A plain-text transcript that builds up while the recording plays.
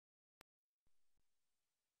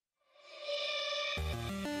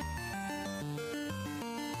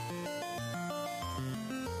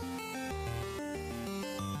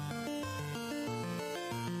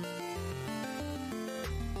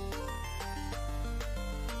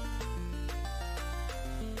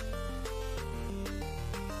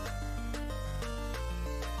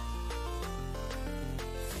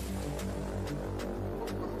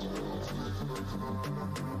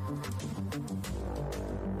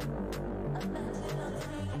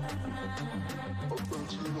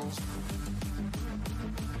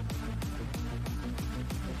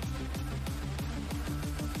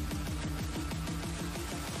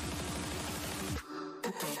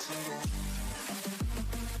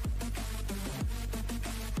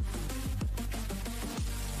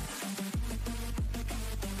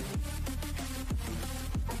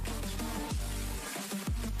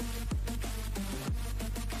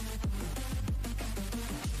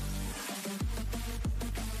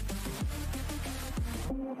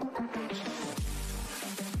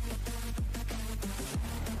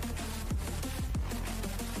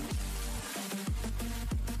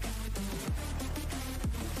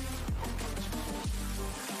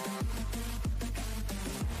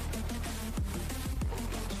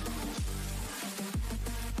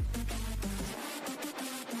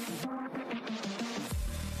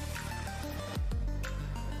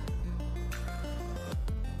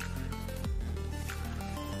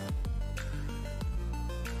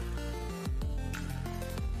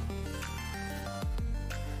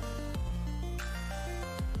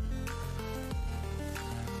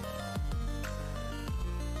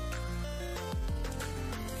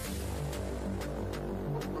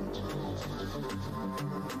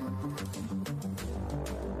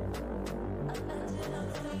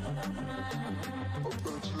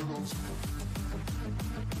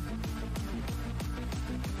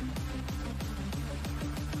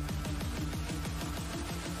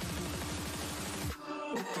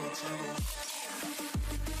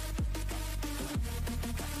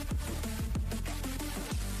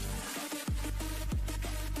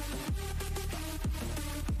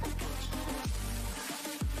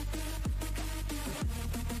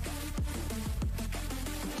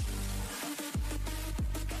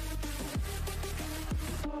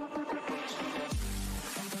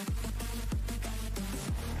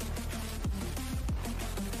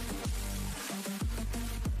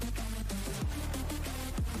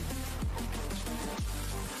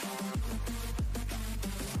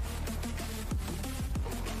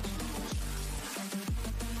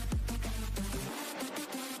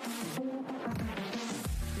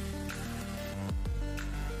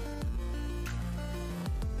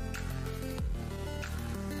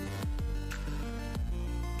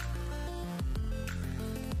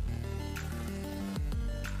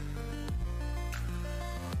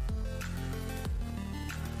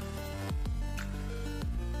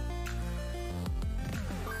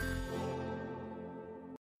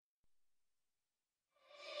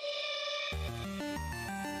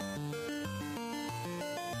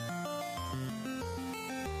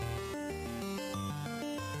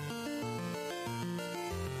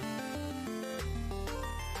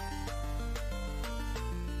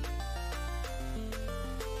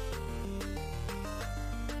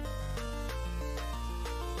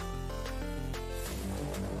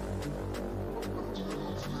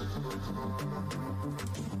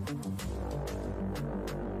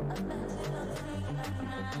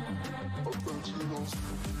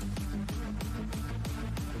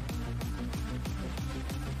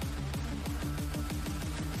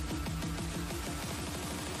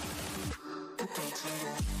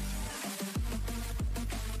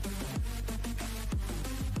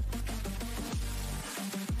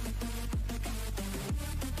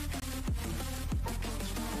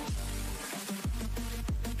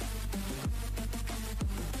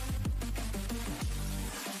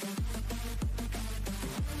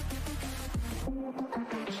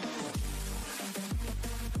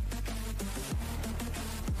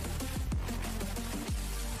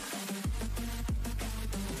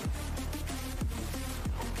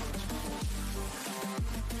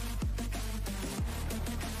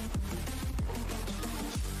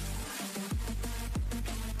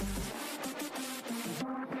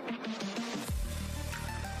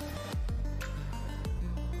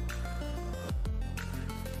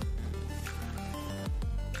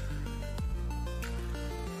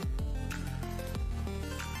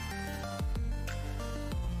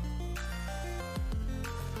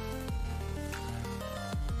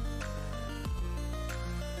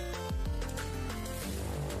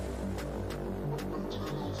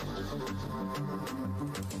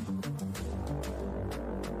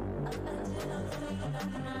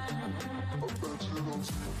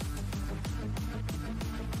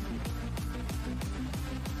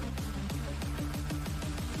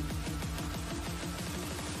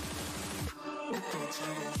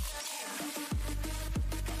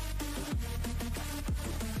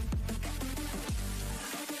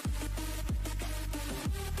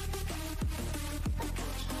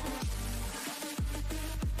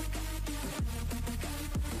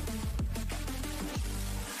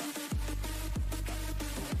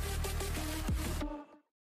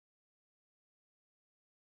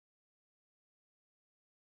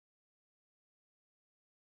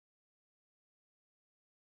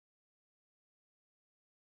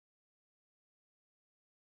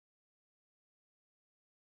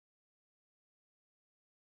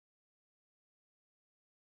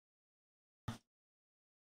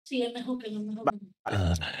Sí, es mejor que yo, mejor que yo.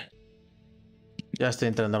 Ya estoy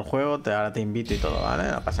entrando al juego, ahora te invito y todo,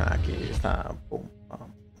 ¿vale? No pasa nada, aquí está. Pum.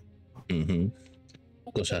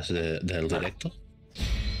 Cosas del directo.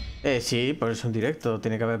 Sí, por eso es un directo.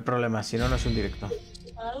 Tiene que haber problemas, si no, no es un directo.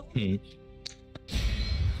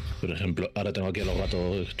 Por ejemplo, ahora tengo aquí a los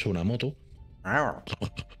gatos hecho una moto.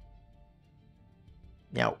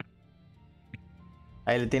 Miau.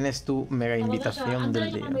 Ahí le tienes tu mega invitación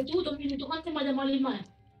del día.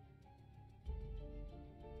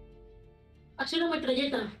 Así una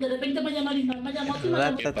metralleta. De repente me llama Ismael, me llamó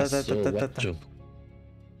 ¿Qué pasó, guacho?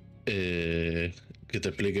 Que te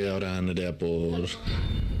explique ahora Nerea por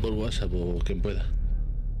WhatsApp o quien pueda.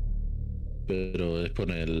 Pero es por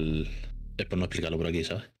no explicarlo por aquí,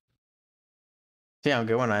 ¿sabes? Sí,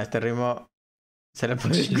 aunque bueno, a este ritmo Se le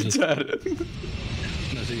puede escuchar.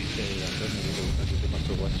 No, sí, que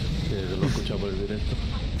pasó guacho, que lo he escuchado por el directo.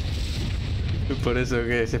 Por eso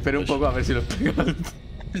que se espera un poco a ver si lo explican.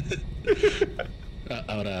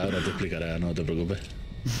 Ahora te explicará, no te preocupes.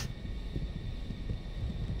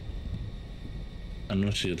 Ah,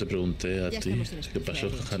 no, si yo te pregunté a ti qué pasó,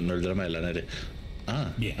 no el drama de la nere.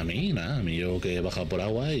 Ah, bien. A mí nada, a mí yo que he bajado por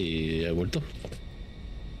agua y he vuelto.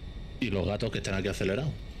 Y los gatos que están aquí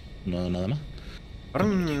acelerados, no nada más.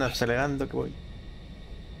 Acelerando que voy.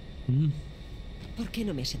 ¿Por qué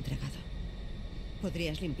no me has entregado?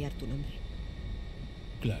 Podrías limpiar tu nombre.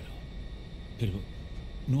 Claro, pero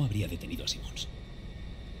no habría detenido a Simmons.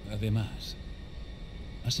 Además,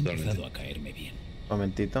 has empezado a caerme bien.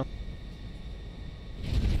 Momentito.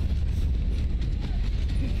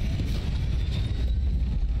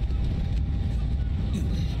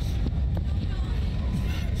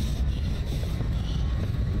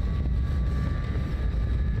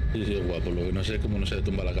 Sí, sí, guapo, lo que no sé es cómo no se le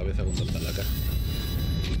tumba la cabeza con tanta laca.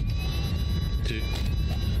 Sí.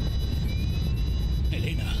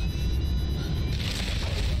 Elena.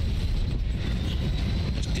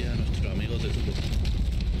 Hostia, nuestro amigo de tubo.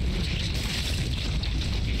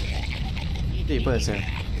 Sí, puede ser.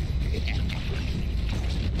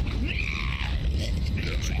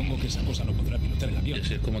 Supongo que esa cosa no podrá pilotar el avión. Y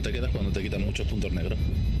así es como te quedas cuando te quitan muchos puntos negros.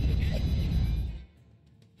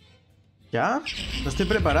 ¿Ya? No estoy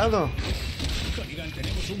preparado. Oigan,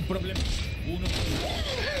 tenemos un problema.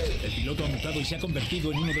 El piloto ha mutado y se ha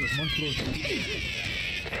convertido en uno de los monstruos del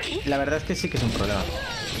tipo. La verdad es que sí que es un problema.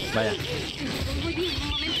 Vaya. Muy bien, un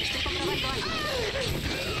momento, estoy comprobando algo.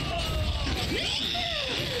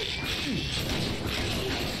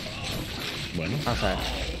 Bueno, Vamos a ver.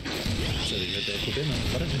 se divierte escupiendo,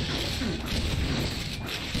 me parece.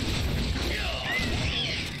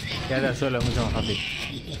 Quedar al suelo es mucho más fácil.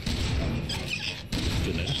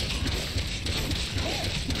 ¿Quién es?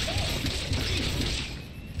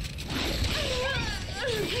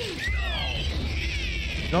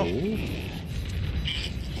 No.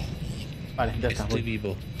 Vale, ya está. Estoy Voy.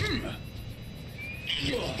 vivo.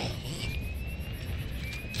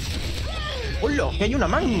 ¡Hola! Que hay una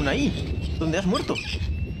Magnum ahí. ¿Dónde has muerto?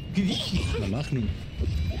 ¿Qué dices? La Magnum.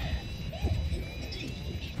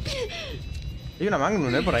 Hay una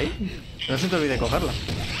Magnum, por ahí. No se te olvide cogerla.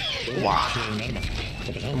 ¡Guau! Sí, un arma. ¿Qué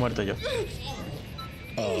ha He pasado? muerto yo.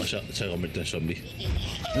 Oh, se convierte en zombie.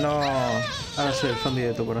 No. Ahora soy el zombie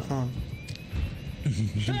de tu corazón.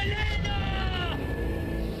 Sí.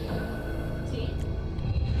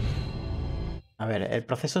 A ver, el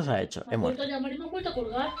proceso se ha hecho. Me He han vuelto muerto. a llamar y me han vuelto a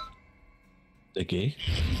colgar. ¿De qué?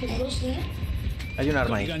 Que no lo sé. Hay un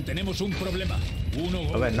arma ahí. Oigan, tenemos un problema.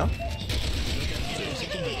 Lo ves, ¿no? Se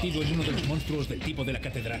ha convertido en uno de los monstruos del tipo de la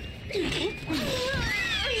catedral.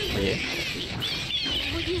 Oye.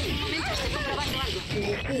 Muy bien, un momento, estoy comprobando algo.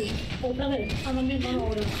 Otra vez. Ah, no, mi hermano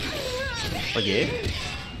ahora. Oye.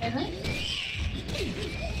 Ajá.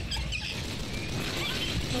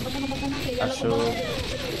 No pasa nada, que ya lo Asus. comprobamos.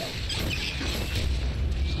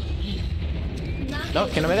 No,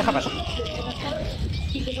 que no me deja pasar.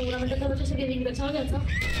 Y que seguramente esta noche se quede ingresado y ya está.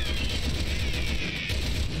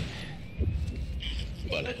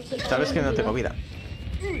 Vale. Sabes que no tengo vida.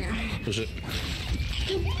 Pues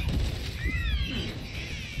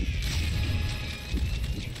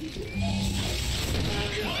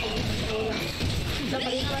La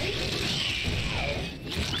marina va ahí.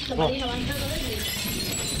 La marina va a entrar otra vez.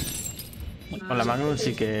 Con la Magnum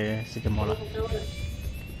sí que mola.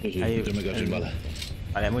 sí, Ahí, yo me quedo sin balas.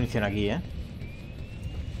 Vale, hay munición aquí, ¿eh?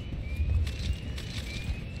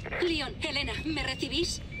 Leon, Elena, ¿me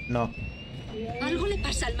recibís? No. Algo le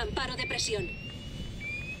pasa al mamparo de presión.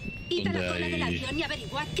 Id a la ¿Dónde cola del hay avión y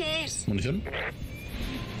averiguad qué es. munición?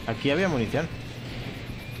 Aquí había munición.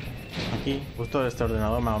 Aquí, justo este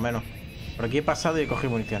ordenador más o menos. Por aquí he pasado y he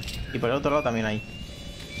cogido munición. Y por el otro lado también hay.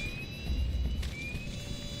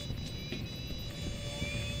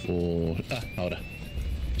 Ahora.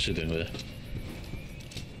 Sí tengo ya.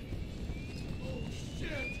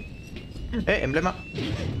 Emblema.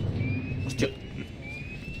 Hostia.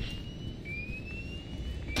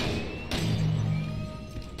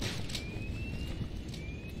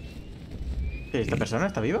 ¿Qué, ¿esta persona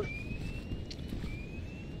está viva?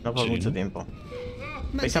 No por Sí, mucho ¿no? tiempo.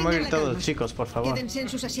 Vais a morir todos, chicos, por favor. Quédense en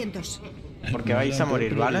sus asientos. Porque No vais dan a por morir,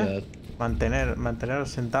 prioridad. ¿vale? Manteneros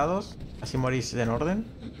sentados. Así morís en orden.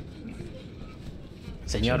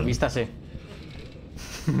 Señor, Sí, ¿no? vístase.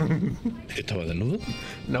 ¿Estaba desnudo?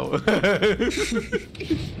 No.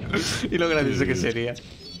 Y lo gracioso que sería.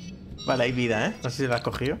 Vale, hay vida, ¿eh? No sé si la has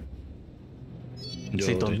cogido. Yo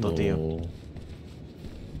Sí, tonto, tengo... tío.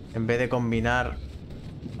 En vez de combinar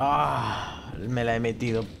Ah, me la he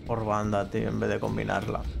metido por banda, tío, en vez de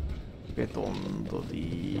combinarla. Qué tonto,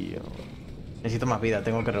 tío. Necesito más vida,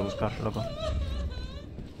 tengo que rebuscar, loco.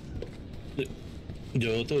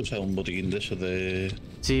 Yo te he usado un botiquín de esos de...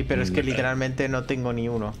 Sí, pero es que literalmente no tengo ni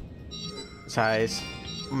uno. O sea, es...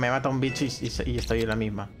 Me mata un bicho y estoy en la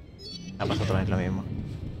misma. Ha pasado otra vez lo mismo.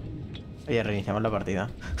 Oye, reiniciamos la partida.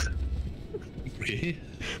 ¿Por qué?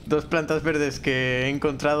 2 plantas verdes que he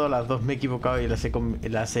encontrado, las 2 me he equivocado y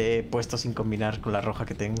las he puesto sin combinar con la roja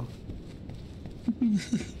que tengo.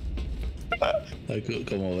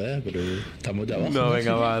 Como veas, pero estamos ya abajo. No,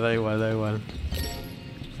 venga, va, da igual, da igual.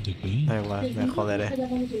 ¿De qué? Da igual, me joderé. ¿Te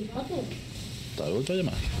has vuelto a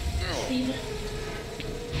llamar? Sí.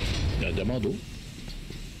 ¿Ya has llamado tú?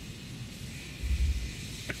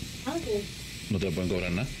 Algo. No te pueden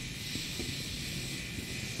cobrar nada.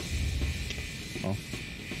 No.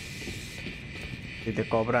 Si te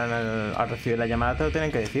cobran al recibir la llamada te lo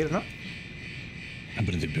tienen que decir, ¿no? En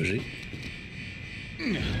principio sí.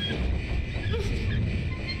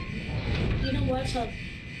 Tiene un WhatsApp.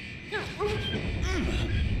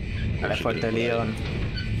 Vale, fuerte León.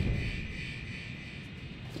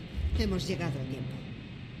 Hemos llegado a tiempo.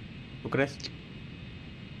 ¿Tú crees?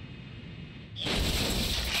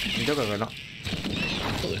 Yo creo que no.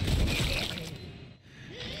 Joder.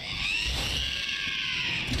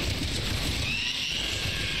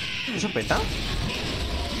 ¿Eso peta?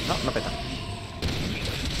 No, no peta.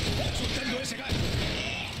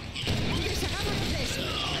 ¡Deshagámonos de eso!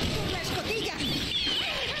 ¡Por la escotilla!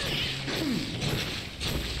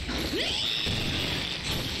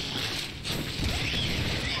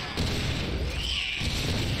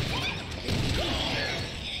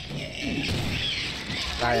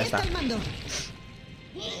 Ah, ya Ahí está. está el mando.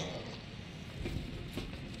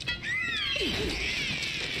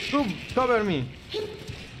 Cover me.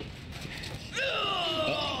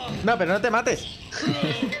 No, pero no te mates.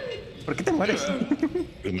 ¿Por qué te mueres?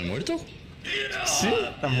 ¿Pero me he muerto? Sí,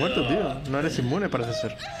 estás muerto, tío. No eres inmune, parece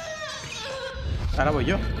ser. Ahora voy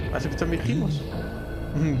yo. ¿Has escuchado mis gimos?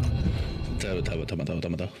 Te ha matado, te ha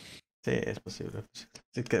matado. Sí, es posible. Sí,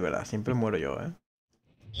 es que de verdad, siempre muero yo, ¿eh?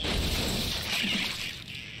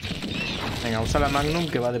 Venga, usa la Magnum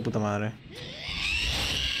que va de puta madre.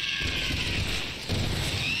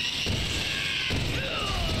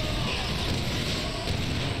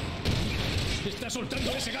 ¡Está soltando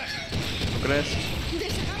ese gas! ¿Tú crees?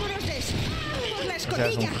 ¡Deshagámonos de eso! ¡Por la O sea,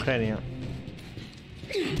 es un escotilla! genio.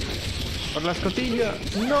 ¡Por la escotilla!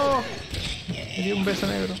 ¡No! Me dio un beso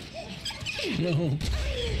negro. No.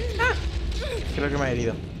 Creo que me ha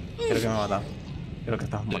herido. Creo que me ha matado. Creo que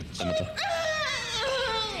estás Sí, muerto. te ha matado.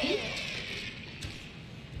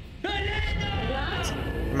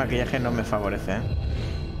 El maquillaje no me favorece, ¿eh?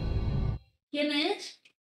 ¿Quién es?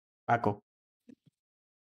 Paco.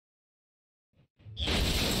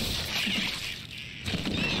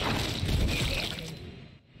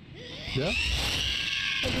 ¿Ya?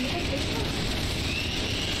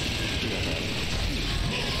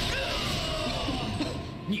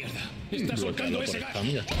 ¡Mierda! ¡Está soltando ese gas!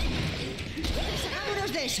 Ya está.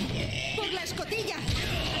 ¡Deshagámonos de eso! ¡Por la escotilla!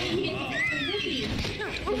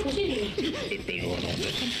 ¿Es posible? Pero no te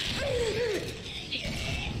dejan.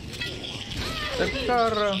 ¡El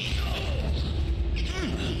carro!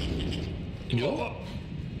 ¿Yo?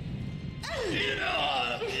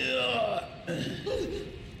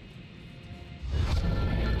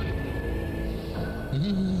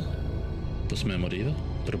 Pues me he morido.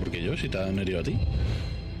 ¿Pero por qué yo? Si te han herido a ti.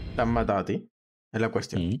 Te han matado a ti. Es la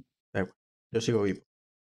cuestión. Mm. Da igual. Yo sigo vivo.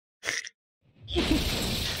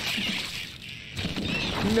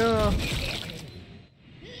 No.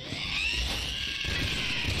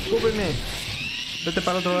 Cúbreme. Vete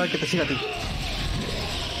para el otro lado que te siga a ti.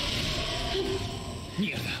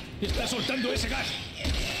 ¡Mierda! ¡Está soltando ese gas!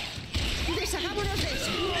 ¡Deshagámonos de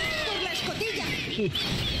eso! ¡Por la escotilla!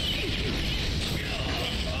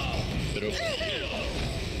 Pero...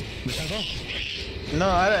 ¿Me he salvado? No,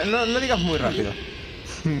 ahora, no digas muy rápido.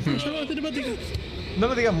 ¿Me he salvado la cinemática? No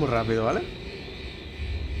lo digas muy rápido, ¿vale?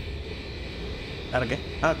 ¿Ahora qué?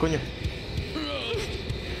 Ah, coño.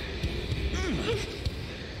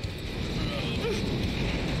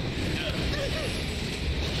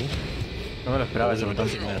 No me lo esperaba ese botón.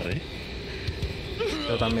 Me re.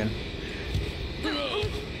 Yo también.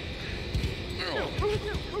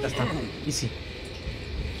 Ya está. Easy.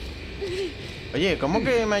 Oye, ¿cómo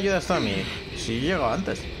que me ayudas tú a mí? Si yo llego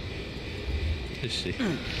antes. Sí, sí.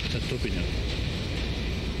 Esa es tu opinión.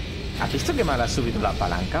 ¿Has visto que mal has subido la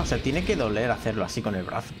palanca? O sea, tiene que doler hacerlo así con el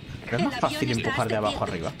brazo. ¿No es más fácil empujar de abajo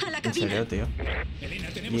arriba? En serio, tío.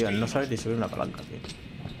 Tío, no sabes ni subir una palanca, tío.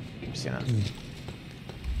 Impresionante.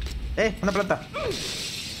 Una planta.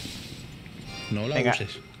 No la Venga,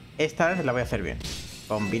 uses. esta vez la voy a hacer bien.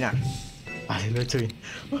 Combinar. Vale, lo he hecho bien.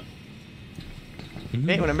 Un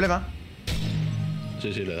emblema. Sí,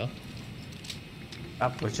 le he dado.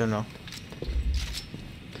 Ah, pues yo no.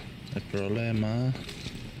 El problema...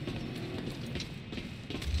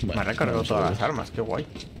 Me ha recargado todas las armas, qué guay.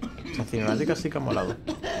 La cinemática sí que ha molado.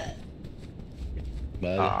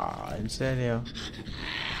 Vale. Ah, en serio.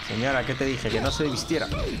 Señora, ¿qué te dije? Que no se vistiera.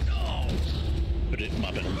 Pero me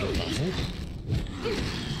ha pegado un tortazo.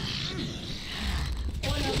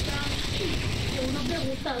 Hola, Fran. Una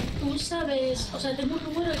pregunta. Tú sabes, o sea, tengo un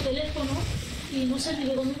número de teléfono y no sé ni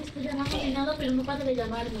de dónde me estoy llamando ni nada, pero no para de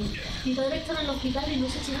llamarme. Mi padre está en el hospital y no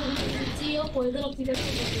sé si es algún tío o es del hospital que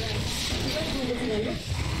sea. ¿Tú sabes cómo decirlo?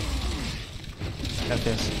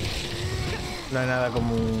 Gracias. No hay nada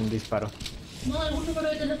como un disparo. No, algún número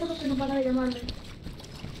de teléfono que no para de llamarme.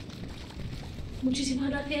 Muchísimas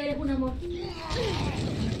gracias, eres un amor.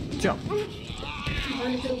 Yo.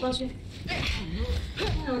 Vale, te lo paso.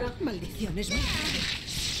 Ahora. Maldiciones.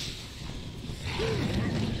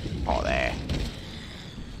 Joder.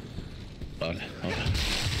 Vale, ahora.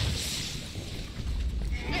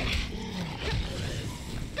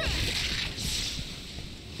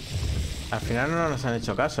 Al final no nos han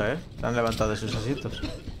hecho caso, ¿eh? Se han levantado de sus asientos.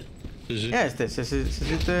 Sí. Mira este, se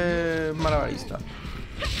siente malabarista.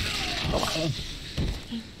 Toma.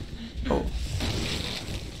 Oh.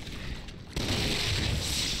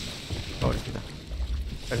 Pobrecita.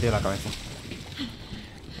 Perdió la cabeza.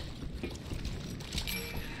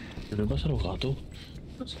 ¿Qué le pasa a los gatos?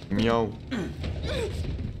 Miau.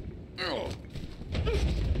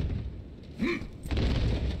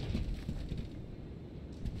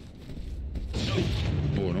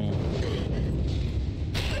 Bueno.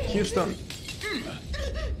 Houston.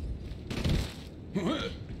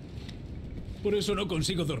 Por eso no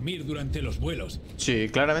consigo dormir durante los vuelos. Sí,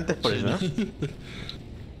 claramente es por eso, ¿no?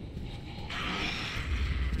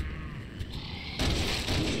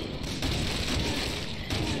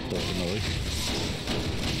 Pues no voy.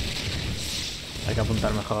 Hay que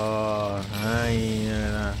apuntar mejor. Ay,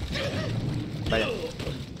 no. Vaya.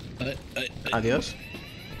 Adiós.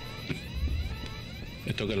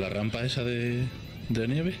 ¿Esto que es la rampa esa de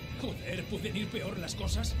nieve? Joder, ¿pueden ir peor las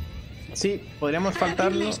cosas? Sí, podríamos Abrir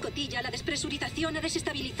faltarlo. la escotilla, la despresurización ha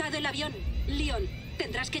desestabilizado el avión. Leon,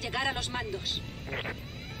 tendrás que llegar a los mandos.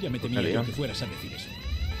 Ya me temía yo que fueras a decir eso.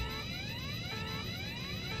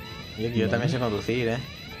 Oye, que yo también sé conducir, ¿eh?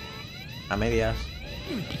 A medias.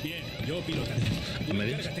 Bien, yo pilotaré. ¿A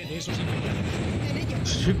medias? Encárgate de esos infectados.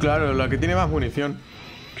 Sí, claro, la que tiene más munición.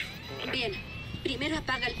 Bien, primero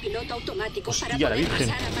apaga el piloto automático Hostia, para la poder Virgen.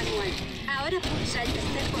 pasar a manual. Ahora pulsa el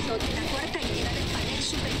tercer botón de la cuarta hilera del panel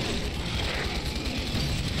superior.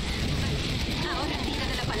 Ahora tira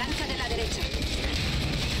de la palanca de la derecha.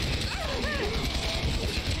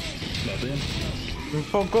 ¿Va bien? Un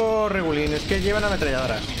poco regulín, es que llevan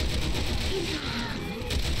ametralladoras.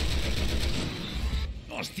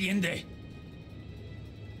 ¡Asciende!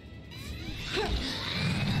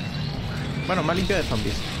 Bueno, más limpio de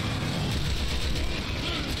zombies.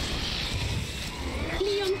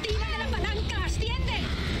 Leon, tira de la palanca, asciende.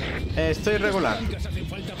 Estoy regular. ¿Cuántas hacen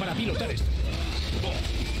falta para pilotar esto?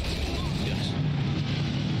 Dios.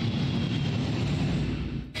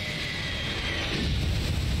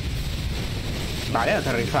 Vale,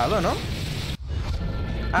 aterrizado, ¿no?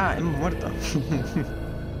 Ah, hemos muerto.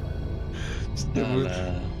 Hostia,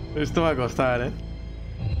 Ala. esto va a costar, ¿eh?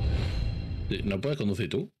 Sí, ¿no puedes conducir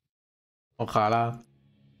tú? Ojalá.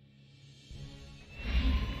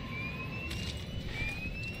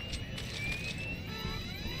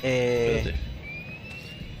 Espérate.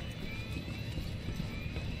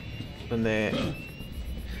 Donde...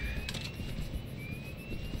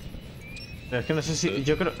 Pero es que no sé si...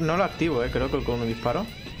 Yo creo... No lo activo, creo que con un disparo.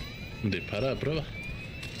 Dispara, prueba.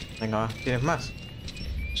 Venga, va. ¿Tienes más?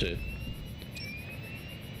 Sí.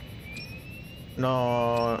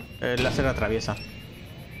 No... El láser atraviesa.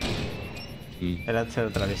 Mm. El láser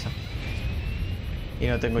atraviesa. Y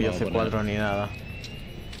no tengo yo Vamos a C4 poner- ni nada.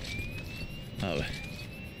 A ver.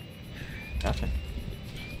 ¿Qué hace?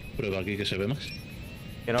 Prueba aquí que se ve más.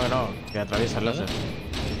 Que no, que atraviesa el láser.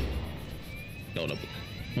 No, no.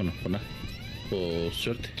 Bueno, pues nada. Pues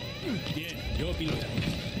suerte. Bien, yo pilotaré.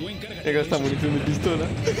 Tú encárgate He de gastado esos munición de pistola.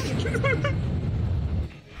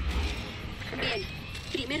 Bien,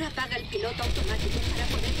 primero apaga el piloto automático para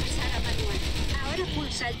poder pasar a manual. Ahora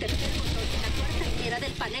pulsa el tercer botón de la cuarta hilera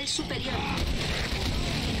del panel superior.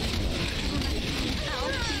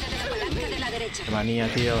 Ahora tira de la palanca de la derecha. Qué manía,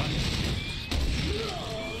 tío.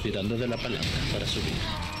 Tirando de la palanca para subir.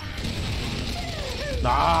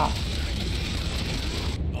 ¡Ah!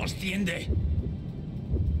 ¡Asciende!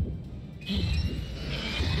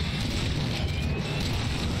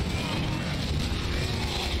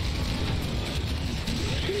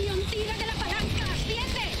 ¡Leon, tira de la palanca!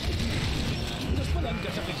 ¡Asciende! Las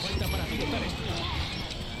palancas hacen falta para pilotar esto.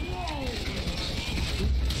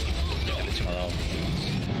 Ya leche me ha dado.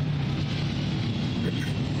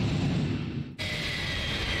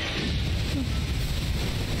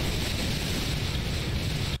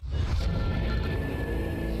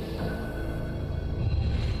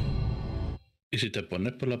 ¿Y si te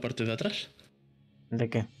pones por la parte de atrás? ¿De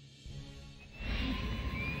qué?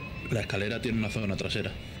 La escalera tiene una zona trasera.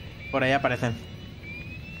 Por ahí aparecen.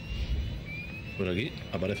 Por aquí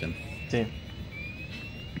aparecen. Sí.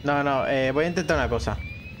 No, voy a intentar una cosa.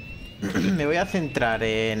 Me voy a centrar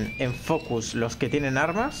en focus los que tienen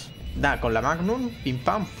armas. Con la Magnum, pim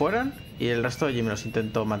pam, fueran. Y el resto de allí me los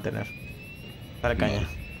intento mantener. Dale caña. Vale.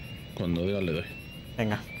 Cuando digas le doy.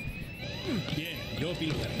 Venga. Bien, yo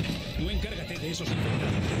pilotaré. Tú encárgate de esos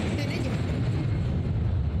infectados. En ello.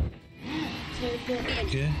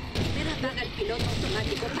 ¿Qué? Primero apaga el piloto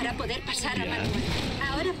automático para poder pasar a manual.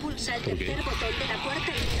 Ahora pulsa el ¿Por qué? tercer botón de la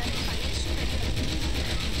cuarta hilera del panel superior.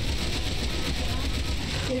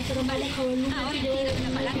 Ahora tira de la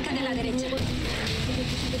palanca de la derecha.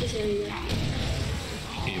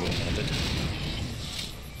 Y bueno, contesta.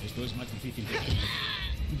 Esto es más difícil que...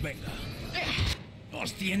 Venga.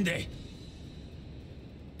 ¡Asciende!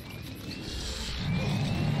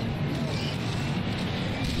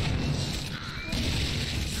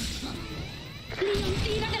 ¡Leon,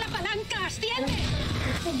 tira de la palanca! ¡Asciende!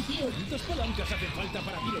 ¿Cuántas palancas hacen falta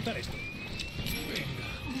para pilotar esto? Venga,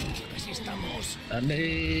 así estamos.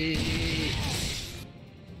 ¡Ande!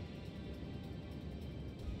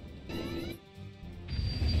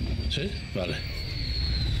 ¿Sí? Vale.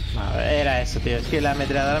 A ver, era eso, tío. Es que la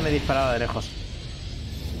ametralladora me disparaba de lejos.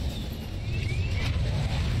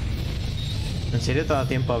 ¿En serio te da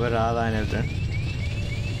tiempo a ver a Ada en el tren?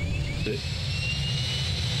 Sí.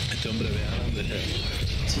 Este hombre vea dónde sea.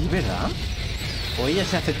 Sí, ¿verdad? ¿O ella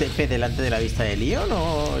se hace TP delante de la vista de Leon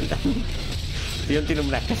o...? Leon tiene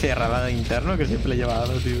una especie de rabada interno que siempre le lleva a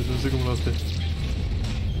Ada, tío. No sé cómo lo hace.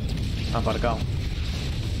 Aparcado.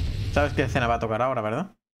 ¿Sabes qué escena va a tocar ahora,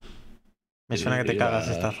 verdad? Me suena que te cagas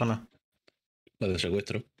esta zona. La del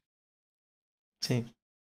secuestro. Sí.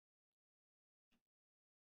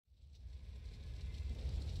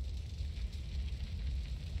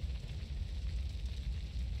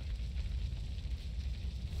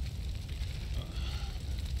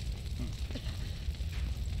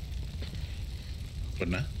 Pues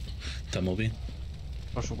nada, estamos bien.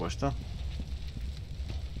 Por supuesto.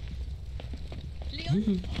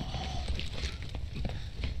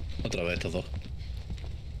 Otra vez estos dos.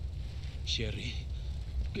 Sherry,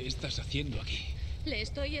 ¿qué estás haciendo aquí? Le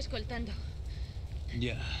estoy escoltando.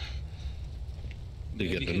 Ya. Y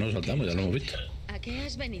que pero no saltamos, ya lo hemos visto. ¿A qué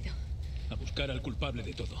has venido? A buscar al culpable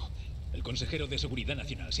de todo. El consejero de Seguridad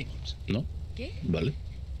Nacional, Simmons. ¿No? ¿Qué? Vale.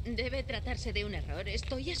 Debe tratarse de un error.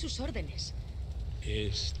 Estoy a sus órdenes.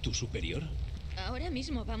 ¿Es tu superior? Ahora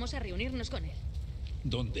mismo vamos a reunirnos con él.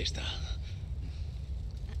 ¿Dónde está?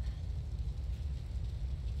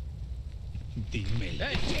 Dímelo.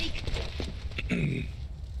 Jake,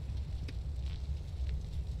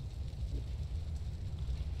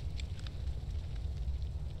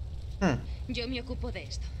 yo me ocupo de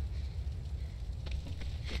esto.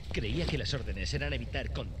 Creía que las órdenes eran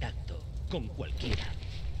evitar contacto con cualquiera.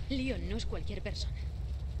 Leon no es cualquier persona.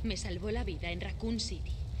 Me salvó la vida en Raccoon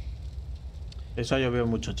City. Eso yo veo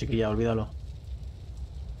mucho, chiquilla, olvídalo.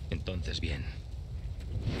 Entonces, bien.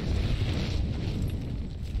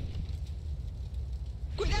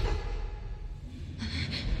 ¡Cuidado!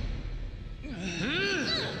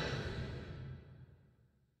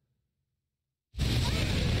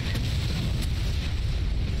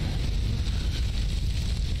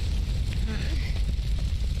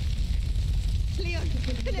 Leon,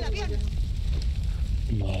 en el avión.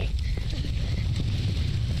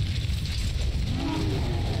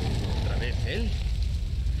 ¿Otra vez él?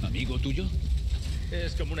 ¿Amigo tuyo?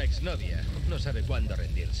 Es como una exnovia. No sabe cuándo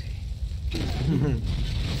rendirse.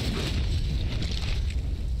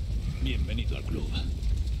 Bienvenido al club.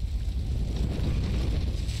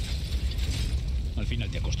 Al final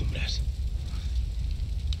te acostumbras.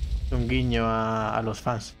 Un guiño a los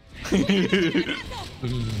fans.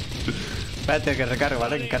 Espérate que recargue,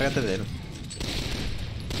 ¿vale? Encárgate de él.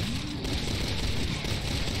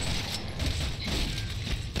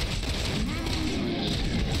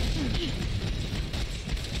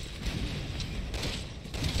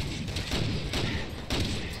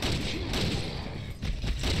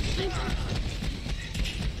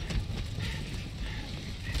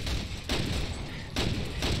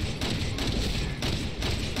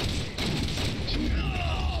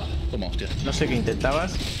 sé qué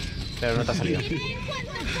intentabas, pero no te ha salido.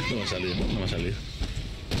 No me ha salido, no me ha salido.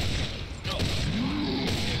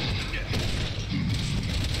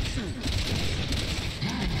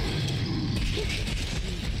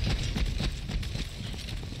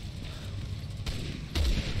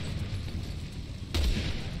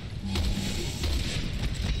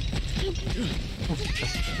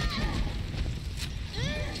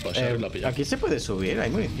 Aquí se puede subir, hay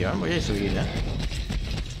munición, voy a subirla.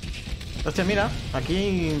 Hostia, mira, aquí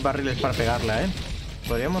hay barriles para pegarla,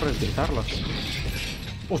 podríamos reutilizarlos.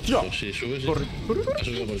 ¡Hostia! Pues sí, sube, sí. Corre. Ha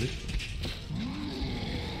subido por ti.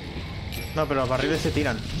 No, pero los barriles se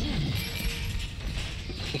tiran.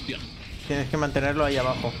 Hostia. Tienes que mantenerlo ahí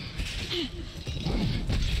abajo.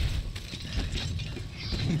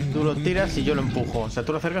 Tú lo tiras y yo lo empujo. O sea,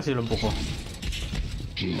 tú lo acercas y yo lo empujo.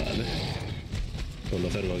 Vale. Pues lo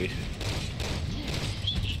acerco aquí.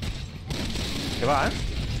 ¿Qué va,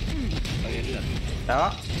 Ahí, mira. ¿Ya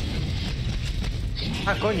va?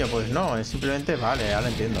 Ah, coño, pues no, es simplemente... Vale, ahora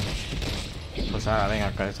entiendo. Pues ahora,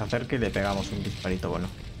 venga, que se acerque y le pegamos un disparito bueno.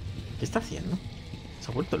 ¿Qué está haciendo? ¿Se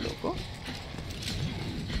ha vuelto loco?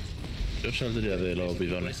 Yo saldría de los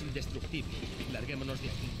bidones. Es indestructible. Larguémonos de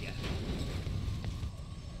aquí ya.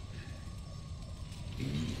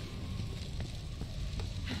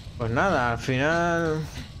 Pues nada, al final...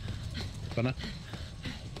 ¿Pana?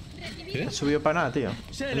 ¿Qué? Ha subido para nada, tío.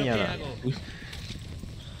 Sé lo que Mierda. hago. Uy.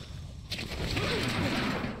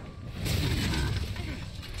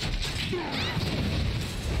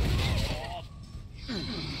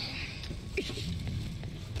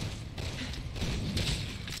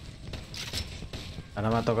 Ahora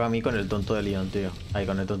me ha tocado a mí con el tonto de Leon, tío. Ahí,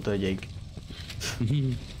 con el tonto de Jake.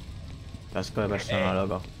 Casco de persona,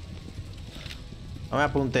 loco. No me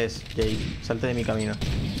apuntes, Jake. Salte de mi camino.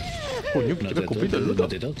 Coño, que te escupito el luto. No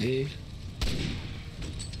te toques.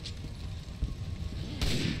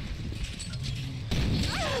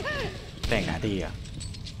 Venga, tío.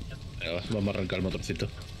 Venga, va, vamos a arrancar el motorcito.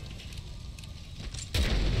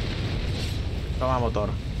 Toma motor.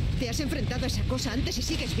 ¿Te has enfrentado a esa cosa antes y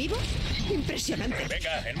sigues vivo? Impresionante.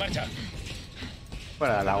 Venga, en marcha.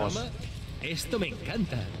 Fuera de Lagos. Esto me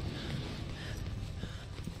encanta.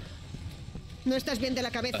 No estás bien de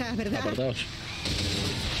la cabeza, ¿verdad? Apartaos.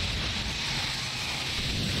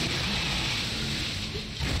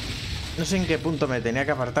 No sé en qué punto me tenía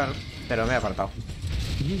que apartar, pero me he apartado.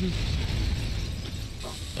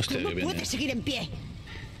 Hostia, ¿Cómo que viene. puedes seguir en pie?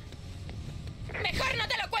 Mejor no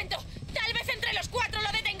te lo cuento. Tal vez entre los cuatro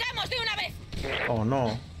lo detengamos de una vez. Oh,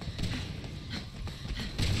 no.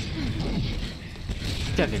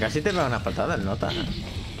 Hostia, que casi te pega una patada el nota.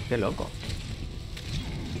 Qué loco.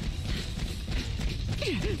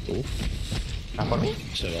 ¿Va por mí?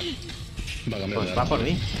 Se va. Va a cambiar Pues de va arma. por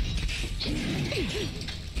mí.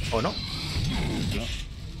 ¿O no? No.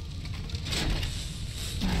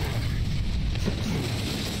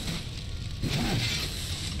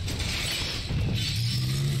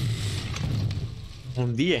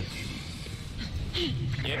 Un 10.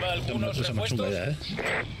 Lleva algunos Esa más chunga repuestos.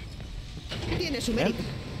 ya, Tiene su mérito.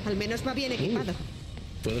 Al menos va bien equipado.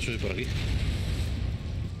 Puedo subir por aquí.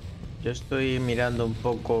 Yo estoy mirando un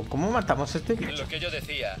poco... ¿Cómo matamos a este bicho? Lo que yo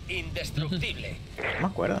decía, indestructible. No me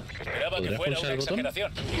acuerdo. Esperaba que ¿Podrías fuera pulsar una el botón?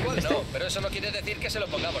 exageración. Igual no, pero eso no quiere decir que se lo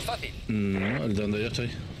pongamos fácil. No, el de donde yo estoy.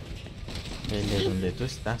 El de donde tú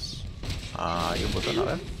estás. Ah, hay un botón, a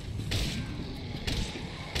ver.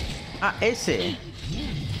 Ah, ese.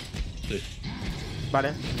 Sí.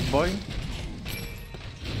 Vale, voy.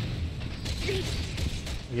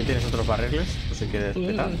 Aquí tienes otros barriles, pues si quieres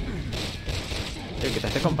petar. Que te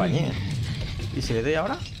hace compañía. ¿Y si le doy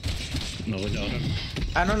ahora? No voy ahora.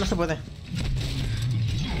 Ah, no, no se puede.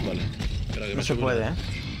 Vale. Espera, que No me se subo. puede,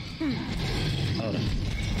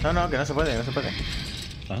 Ahora. No, que no se puede, no se puede.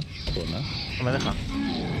 Ah, pues nada. No me deja.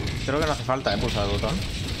 Creo que no hace falta, pulsar el botón.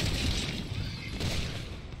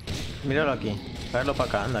 Míralo aquí. Traerlo para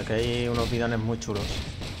acá, anda, que hay unos bidones muy chulos.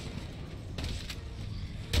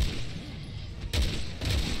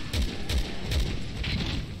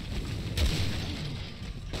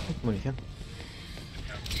 Munición.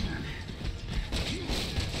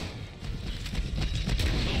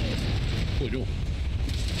 Uy, no.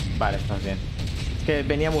 Vale, estás bien. Es que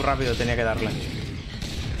venía muy rápido, tenía que darle.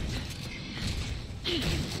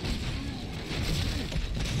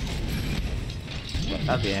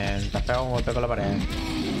 Estás bien, te has pegado un golpe con la pared.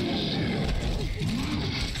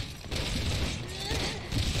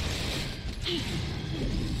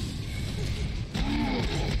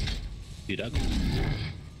 Irak.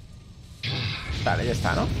 Vale, ya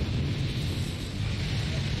está, ¿no?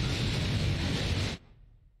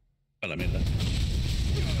 A la mierda.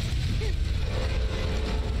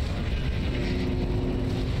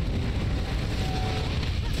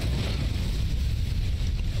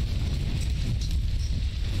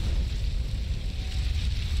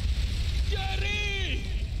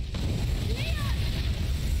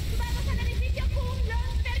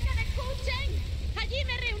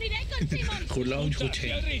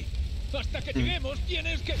 Jerry, hasta que lleguemos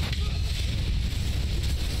tienes que...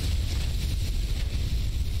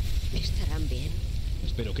 ¿Estarán bien?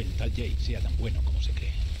 Espero que el tal Jake sea tan bueno como se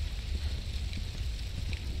cree.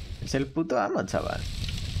 Es el puto amo, chaval.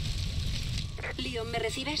 Leon, ¿me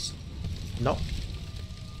recibes? No.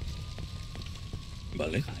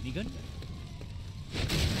 Vale. ¿Hannigan?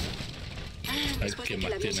 Después de que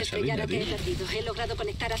el avión se estrellara te he perdido. He logrado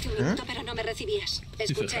conectar hace un minuto, pero no me recibías.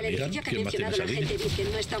 Escucha, el edificio que ha mencionado la gente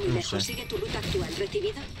Virgen no está muy lejos. Sigue tu ruta actual.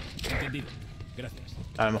 ¿Recibido? Entendido. Gracias.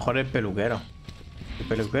 A lo mejor el peluquero. El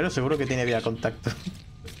peluquero seguro que tiene vía contacto.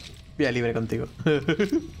 Vía libre contigo.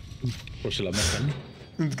 Pues se la matan.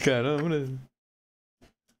 Claro, hombre.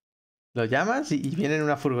 Lo llamas y viene en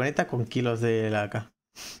una furgoneta con kilos de laca.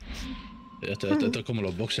 Esto es como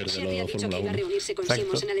los boxers de la Fórmula 1. Reunirse con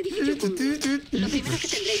Simons en el edificio Punto. Lo primero que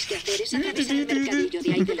tendréis que hacer es atravesar el mercadillo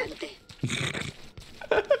de ahí delante.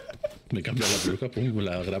 Me cambia la peluca, pum,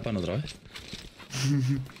 la grapan otra vez.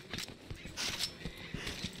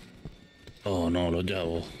 Oh no, los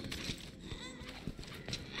Yabos.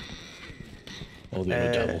 Odio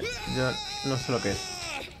los Yabos. Yo no sé lo que es.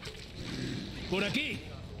 ¡Por aquí!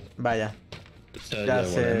 Vaya. Ya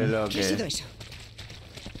sé lo que ¿Qué ha sido es. eso?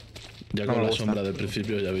 Ya No con me la gusta. sombra del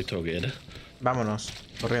principio ya he visto lo que era. Vámonos,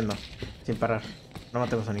 corriendo, sin parar. No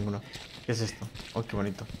matemos a ninguno. ¿Qué es esto? Oh, qué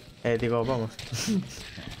bonito. Digo, vamos.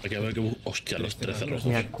 Hay que ver que... Hostia, los 13 rojos.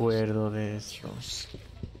 Me acuerdo de eso.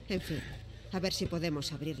 En fin, a ver si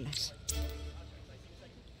podemos abrirlas.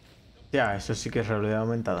 Ya, eso sí que es realidad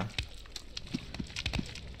aumentada.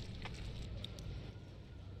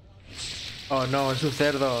 Oh no, es un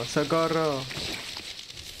cerdo. ¡Socorro!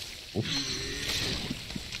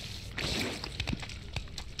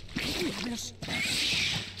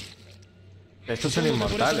 Estos son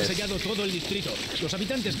inmortales. Han sellado todo el distrito. Los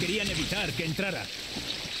habitantes querían evitar que entrara.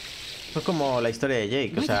 Esto es como la historia de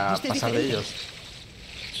Jake, o sea, Vaya, pasar de ellos.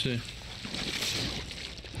 Sí.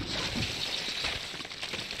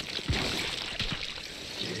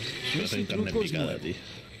 Me hacen carne picada, tío.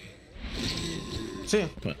 Sí,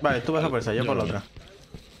 vale, tú vas a por esa, yo por la otra.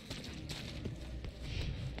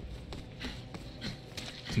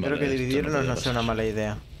 Creo que dividirnos no sea una mala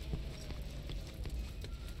idea.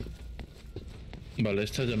 Vale,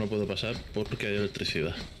 esta ya no puedo pasar porque hay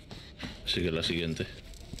electricidad. Así que la siguiente.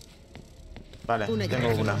 Vale, tengo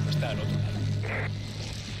una. Está al otro lado.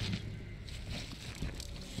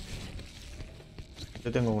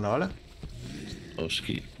 Yo tengo una, ¿vale?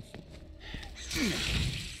 Oski.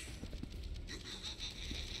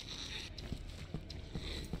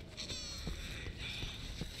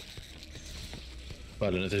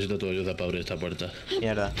 Vale, necesito tu ayuda para abrir esta puerta.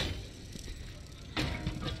 Mierda.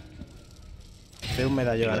 Veo un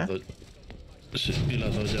medallón, ¿eh? Sí, y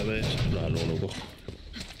las dos llaves... luego lo cojo.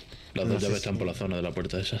 Las dos sé llaves están por la zona de la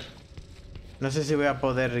puerta esa. No sé si voy a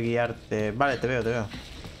poder guiarte. Vale, te veo, te veo.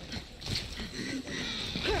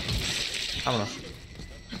 Vámonos.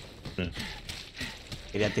 Sí.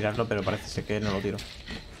 Quería tirarlo, pero parece ser que no lo tiro.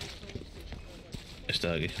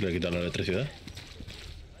 Está aquí. Le he quitado la electricidad.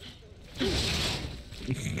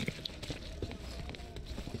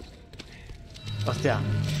 Hostia.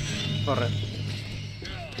 Corre.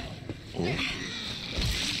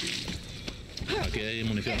 Aquí hay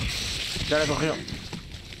munición. Ya la he cogido.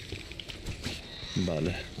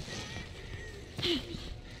 Vale.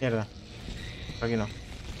 Mierda. Por aquí no.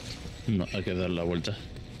 No, hay que dar la vuelta.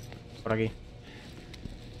 Por aquí.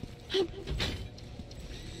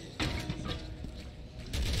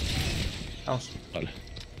 Vamos. Vale.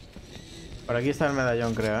 Por aquí está el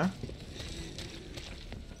medallón, creo,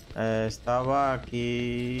 ¿eh? Estaba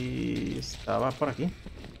aquí... Estaba por aquí.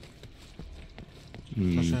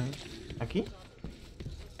 No sé. ¿Aquí?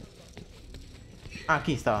 Ah,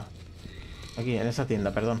 aquí estaba. Aquí, en esa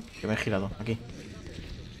tienda, perdón. Que me he girado. Aquí.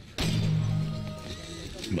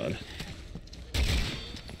 Vale.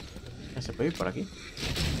 ¿Se puede ir por aquí?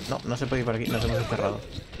 No, no se puede ir por aquí. Nos hemos encerrado.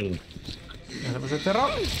 Perdón. Nos hemos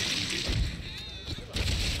encerrado.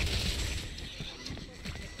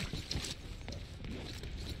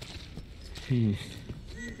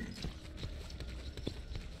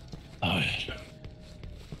 A ver.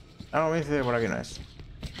 Algo me dice que por aquí no es.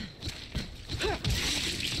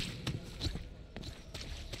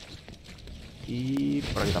 Y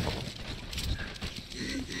por aquí tampoco.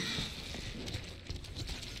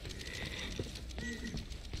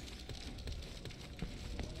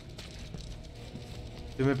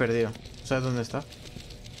 Yo me he perdido. ¿Sabes dónde está?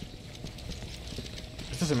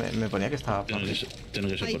 Esto se me ponía que estaba por aquí. Tiene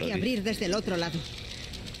que ser Hay por que aquí. abrir desde el otro lado.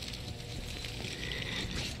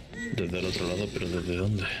 Desde el otro lado, pero ¿desde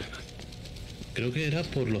dónde? Creo que era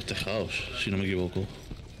por los tejados, si no me equivoco.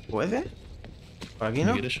 ¿Puede? ¿Por aquí no?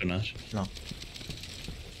 ¿Me quieres sonar? No.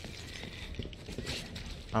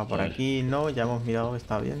 Ah, por aquí no, ya hemos mirado,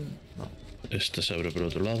 está bien. No. Esta se abre por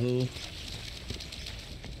otro lado.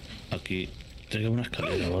 Aquí tiene una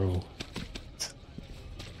escalera o algo.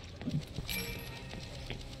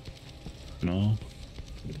 No.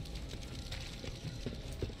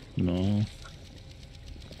 No.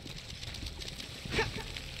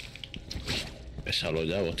 Pesa los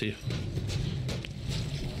llavos, tío.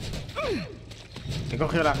 He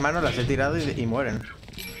cogido las manos, las he tirado y mueren.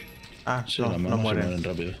 Ah, sí, no, las manos no mueren. se mueren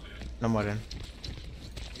rápido. No mueren.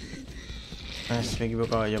 Me he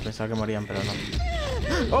equivocado yo, pensaba que morían, pero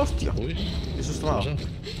no. ¡Hostia! Uy, ¿Qué susto me ha dado?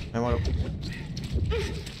 Me muero.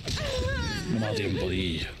 No me da tiempo,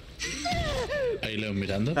 tío. Ahí León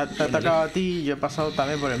mirando. Te ha atacado a ti y yo he pasado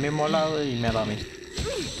también por el mismo lado y me ha dado a mí.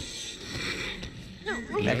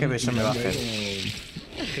 Mira qué beso me va a hacer.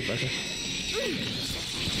 ¿Qué pasa?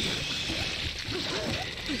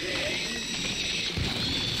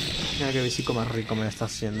 Mira qué besico más rico me está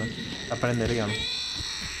haciendo. Aprende, Leon.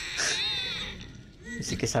 Y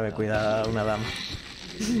sí que sabe cuidar a una dama.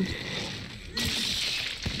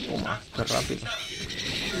 Toma, qué rápido.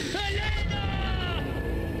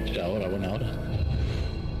 Ya, ahora, buena hora.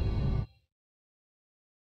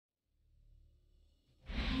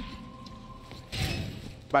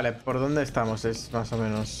 Vale, ¿por dónde estamos? Es más o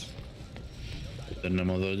menos...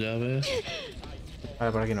 Tenemos 2 llaves.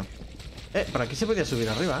 Vale, por aquí no. Por aquí se podía subir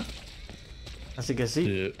arriba, ¿eh? Así que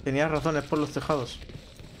sí, tenías razón, es por los tejados.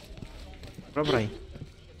 Pero por ahí.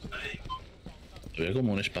 Había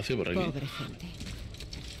como un espacio por aquí. Pobre gente.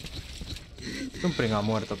 Un pringao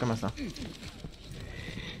muerto, ¿qué más da?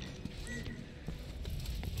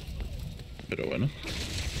 Pero bueno.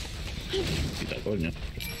 Quita coño.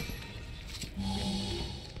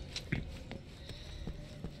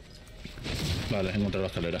 Vale, he encontrado la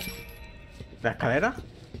escalera. ¿La escalera?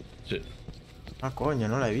 Sí. Ah, coño,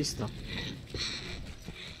 no la he visto.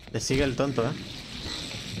 Le sigue el tonto, ¿eh?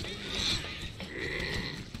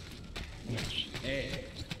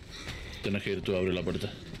 Tienes que ir tú a abrir la puerta.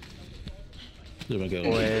 Yo me quedo.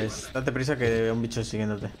 Pues date prisa que hay un bicho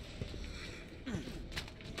siguiéndote.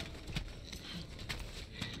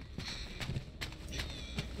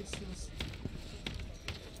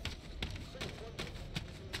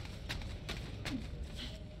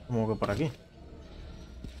 ¿Cómo que por aquí?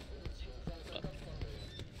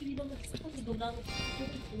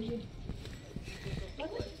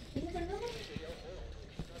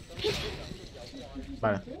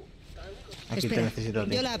 Vale. Aquí espera, te necesito a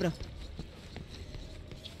ti. yo la abro.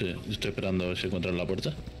 Sí, estoy esperando a ver si encuentran la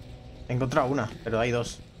puerta. He encontrado una, pero hay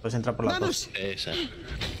dos. Puedes entrar por las ¡Vamos! dos. Esa.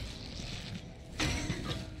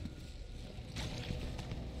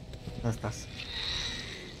 ¿Dónde estás?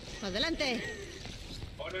 ¡Adelante!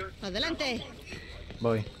 ¡Adelante!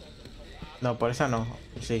 Voy. No, por esa no.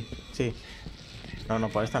 Sí, sí. No, no,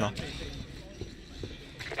 por esta no.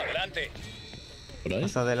 Adelante. ¿Por ahí?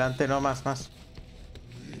 Más adelante, no, más.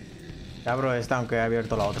 Abro esta, aunque he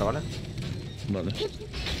abierto la otra, ¿vale? Vale.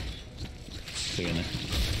 Se viene.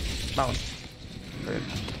 Vamos.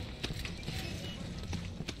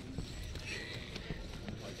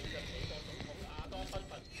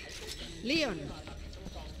 Leon,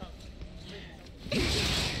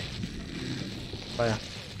 Vaya.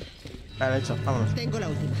 Vale, hecho, vámonos. tengo la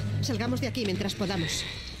última. Salgamos de aquí mientras podamos.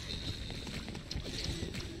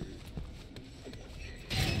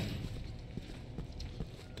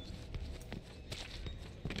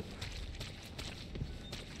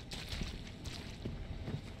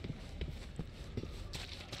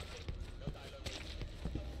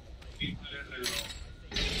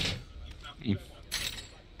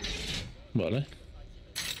 Vale.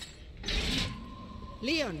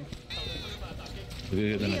 Leon, Aquí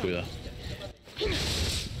hay que tener cuidado.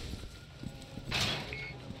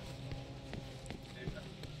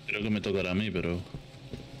 Creo que me tocará a mí, pero...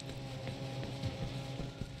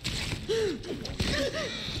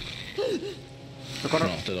 Socorro.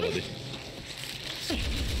 No, te toca a ti.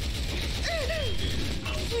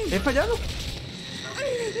 ¿He fallado?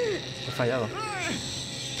 He fallado.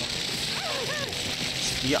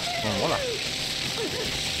 Hostia, como mola.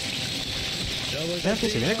 Mira que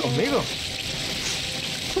se viene conmigo.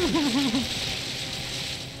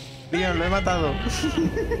 Tío, lo he matado.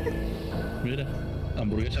 Mira,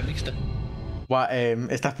 hamburguesa mixta. Buah,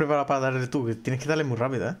 ¿estás preparado para darle tú? Tienes que darle muy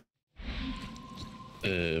rápido,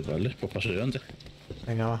 Vale, pues paso yo antes.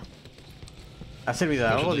 Venga, va. ¿Ha servido de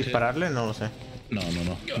Pues algo entonces- dispararle? No lo sé. No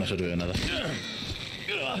sirve de nada.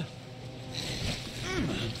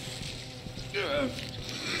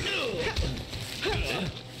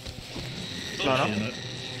 No, no.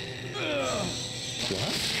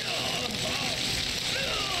 ¿What?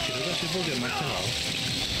 Creo que sí porque me has pegado.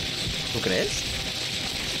 ¿Tú crees?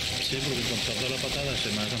 Sí, porque con toda la patada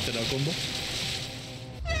se me ha cancelado el combo.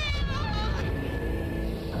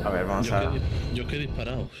 A ver, vamos a... Yo que he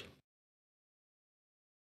disparado.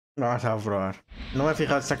 Vamos a probar. No me he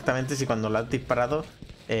fijado exactamente si cuando lo has disparado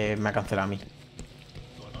me ha cancelado a mí.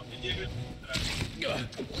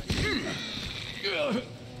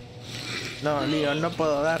 No, Lío, no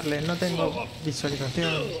puedo darle, no tengo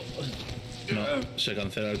visualización. No, se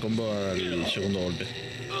cancela el combo al segundo golpe.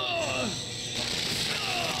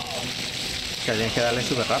 Que tienes que darle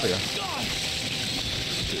súper rápido.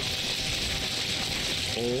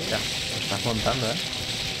 Ya, lo estás montando, ¿eh?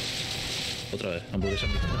 Otra vez, hamburguesa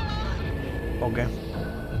mixta. ¿O qué?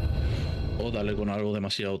 O dale con algo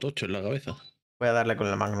demasiado tocho en la cabeza. Voy a darle con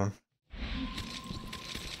el Magnum.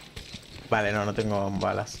 Vale, no tengo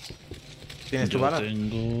balas. ¿Tienes tu bala?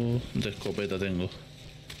 Tengo... de escopeta tengo.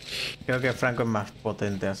 Creo que Franco es más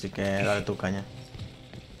potente, así que dale tu caña.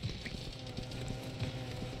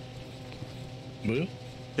 ¿Voy yo?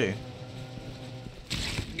 Sí.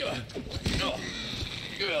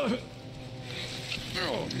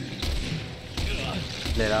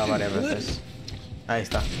 Le he dado varias veces. Ahí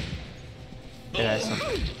está. Era eso.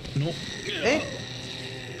 No. ¿Eh?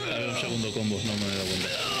 Había un segundo combo, no me he dado cuenta.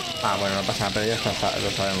 Ah, bueno, no pasa nada, pero ya está,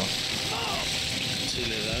 lo sabemos. Si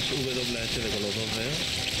le das WSD con los dos dedos,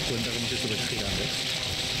 cuenta como si estuviese girando.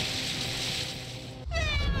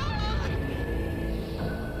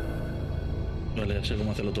 Vale, ya sé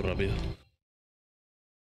cómo hacerlo todo rápido.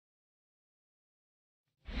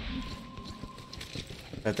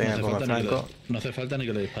 No hace falta ni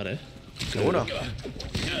que le dispare, ¿eh? ¿Seguro?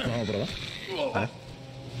 Vamos a probar. Vale.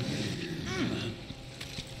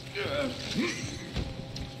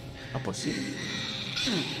 Ah, pues sí.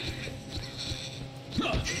 Hay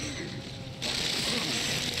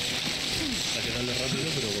que darle rápido,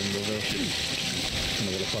 pero con dos dedos sí.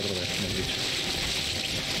 Bueno, con los 4 dedos, hemos dicho.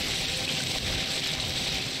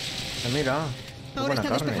 Mira. Ahora está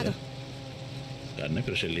despejado. Carne,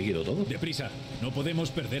 pero es el líquido todo. Deprisa, no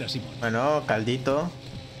podemos perder a Simón. Bueno, caldito.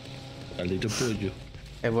 Caldito pollo.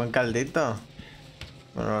 Es buen caldito.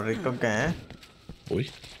 Bueno, rico que es.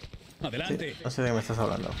 Uy. Adelante. Sí, no sé de qué me estás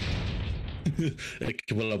hablando. Es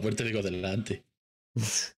que por la puerta digo delante.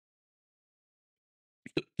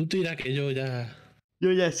 Tú tira que yo ya...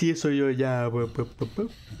 Yo ya sí, eso yo ya... Bueno,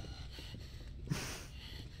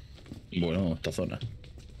 esta zona.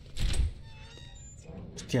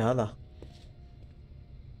 Hostia, Ada.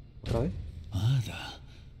 ¿Otra vez? Ada.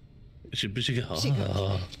 Siempre sigue...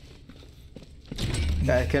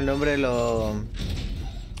 Es que el nombre lo...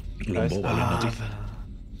 Lo emboba, lo notiza.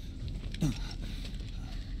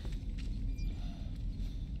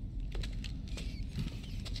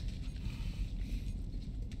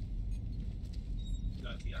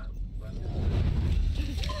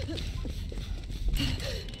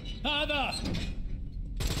 ¡Ada!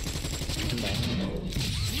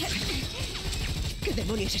 ¿Qué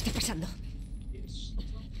demonios está pasando?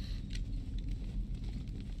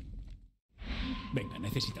 Venga,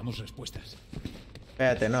 necesitamos respuestas.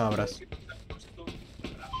 Espérate, no abras.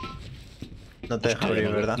 No te deja abrir,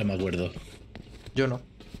 ¿verdad? No me acuerdo. Yo no.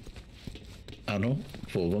 Ah, ¿no?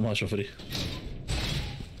 Pues vamos a sufrir.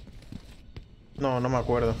 No, no me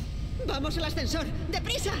acuerdo. ¡Vamos al ascensor!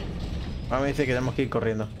 ¡Deprisa! Ahora me dice que tenemos que ir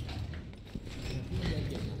corriendo.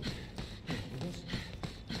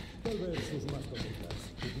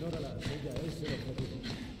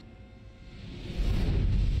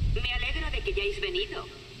 Me alegro de que hayáis venido.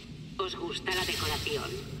 ¿Os gusta la decoración?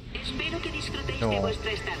 Espero que disfrutéis de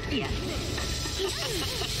vuestra estancia.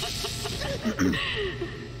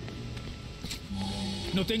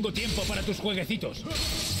 No tengo tiempo para tus jueguecitos.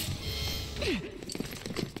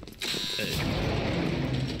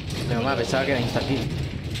 No, más pensaba que era insta-kill.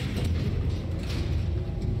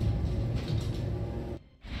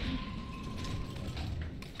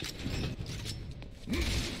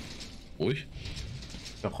 Uy.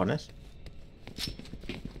 ¿Qué cojones?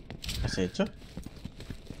 ¿Qué has hecho?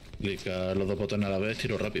 Clica los dos botones a la vez,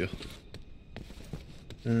 tiro rápido.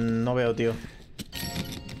 No veo, tío.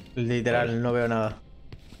 Literal, no veo nada.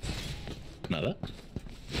 ¿Nada?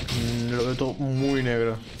 Lo veo todo muy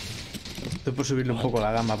negro. Estoy por subirle un poco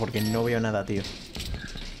la gama porque no veo nada, tío.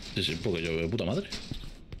 Sí, sí, porque yo veo puta madre.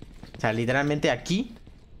 O sea, literalmente aquí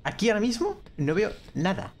ahora mismo, no veo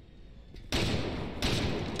nada.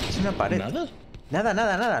 Es una pared. ¿Nada?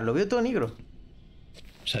 Nada. Lo veo todo negro.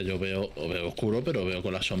 O sea, yo veo oscuro, pero veo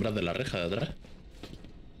con las sombras de la reja de atrás.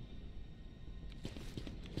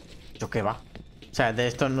 ¿Yo qué va? O sea, de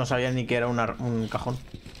esto no sabía ni que era un cajón.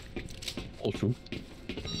 Osu.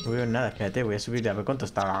 No veo nada, espérate, voy a subir a ver cuánto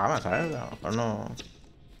está la gama, ¿sabes? No, no.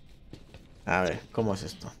 A ver, ¿cómo es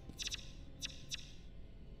esto?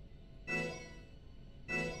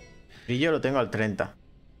 Brillo lo tengo al 30.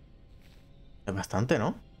 Es bastante,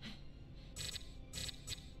 ¿no?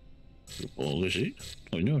 Supongo que sí.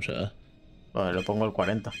 Coño, o sea. Vale, lo pongo al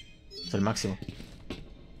 40. Es el máximo.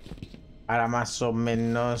 Ahora más o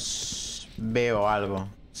menos veo algo.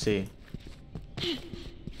 Sí.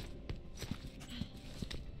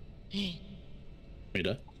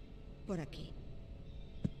 Mira. Por aquí.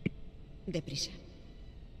 Deprisa.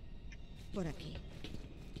 Por aquí.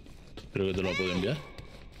 Creo que te lo puedo enviar.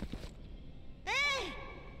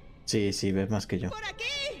 Sí, sí, ves más que yo. ¡Por aquí!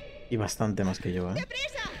 Y bastante más que yo, ¿eh?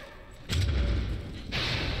 ¡Deprisa!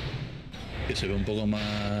 Que se ve un poco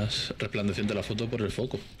más resplandeciente la foto por el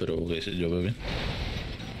foco, pero que yo veo bien.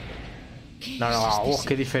 No, no,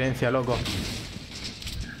 qué diferencia, loco.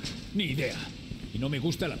 Ni idea. Y no me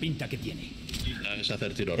gusta la pinta que tiene. Es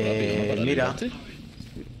hacer tiro rápido, ¿no? Para mira. librarte.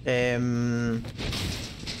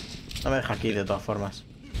 No me deja aquí, de todas formas.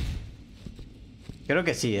 Creo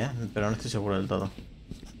que sí, pero no estoy seguro del todo.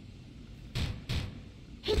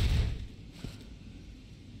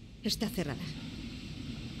 Está cerrada.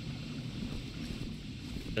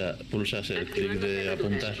 O sea, pulsas el clic de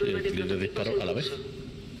apuntar y el clic de disparo a la vez.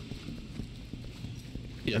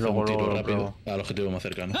 Y hace un tiro rápido al objetivo más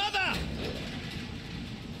cercano. ¡Nada!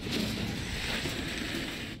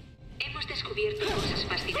 Hemos descubierto cosas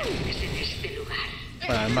fascinantes en este lugar.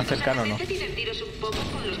 Bueno, el más cercano no. ¿Apetece divertiros un poco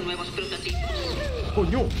con los nuevos prototipos?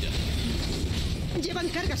 ¡Coño! Llevan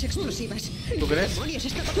cargas explosivas. ¿Tú crees? ¿Qué demonios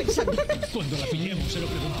estaba pensando? Cuando la pillemos se lo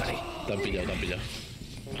preguntaré. Te han pillado, te han pillado.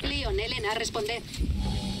 Leon, Elena, responded.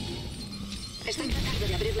 Estoy tratando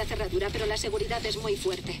de abrir la cerradura, pero la seguridad es muy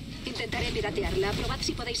fuerte. Intentaré piratearla. Probad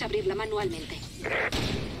si podéis abrirla manualmente.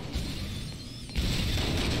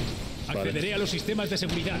 Accederé a los sistemas de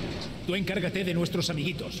seguridad. Tú encárgate de nuestros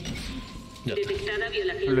amiguitos. Detectada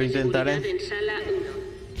violación Lo de intentaré. seguridad en sala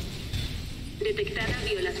 1. Detectada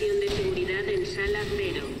violación de seguridad en sala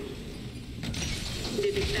 0.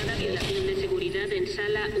 Detectada violación de seguridad en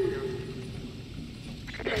sala 1.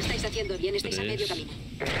 Lo estáis haciendo bien, estáis a medio camino.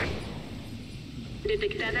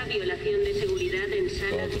 Detectada violación de seguridad en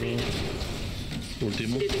sala 0.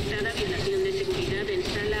 Último. Detectada violación de seguridad en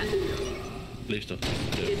sala 1. Listo.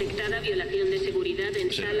 Detectada violación de seguridad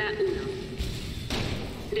en sala 1.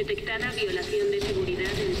 Detectada violación de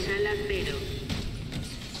seguridad en sala 0.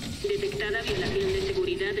 Detectada violación de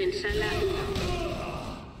seguridad en sala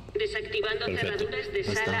 1. Desactivando cerraduras de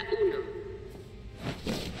sala 1.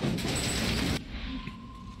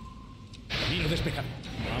 Camino despejado.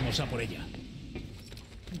 Vamos a por ella.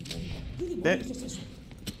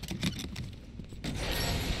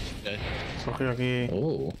 Cogido aquí.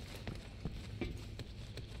 Oh.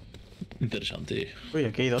 Interesante. Uy,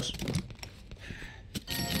 aquí hay dos.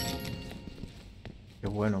 Qué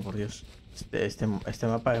bueno, por Dios. Este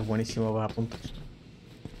mapa es buenísimo para puntos.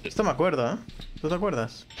 Esto me acuerdo, ¿eh? ¿Tú te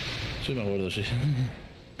acuerdas? Sí, me acuerdo, sí.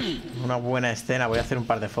 Una buena escena. Voy a hacer un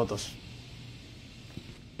par de fotos.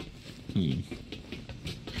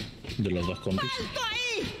 De los dos compis.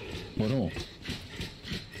 Bueno.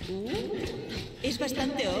 Es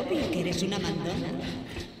bastante obvio que eres una mandona.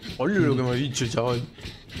 Oye, lo que me ha dicho, chaval.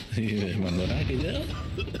 Y me mandó nada que ya.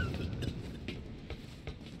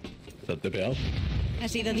 Te he pegado. Ha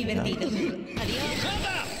sido divertido. Adiós.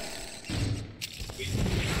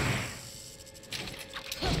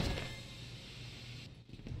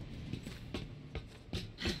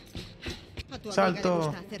 A tu amiga Salto. le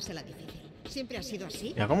gusta hacérsela difícil. Siempre ha sido así.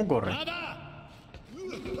 Mira cómo corre.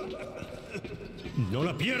 ¡No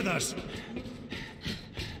la pierdas!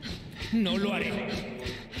 No lo haré.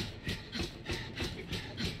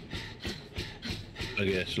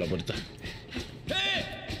 Aquí es la puerta.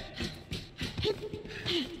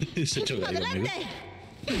 Se choca ahí conmigo.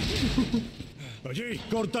 Allí,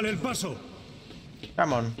 córtale el paso.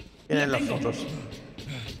 Come on. Tienen las fotos.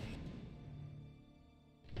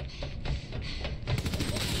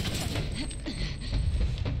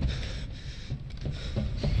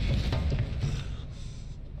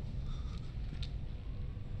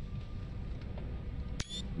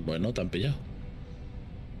 Bueno, te han pillado.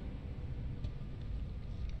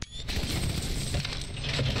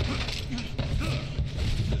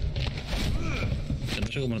 Que no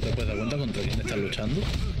sé cómo no te puedes dar cuenta contra quién estás luchando.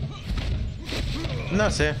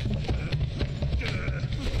 No sé.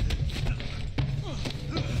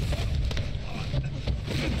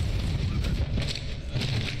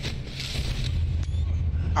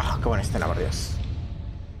 Ah, qué buena escena, por Dios.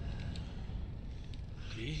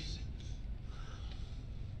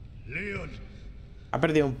 Leon. Ha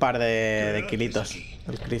perdido un par de kilitos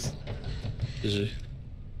el Chris. Sí.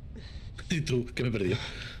 ¿Y tú? ¿Qué me perdió?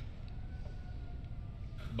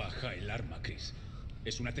 Baja el arma, Chris.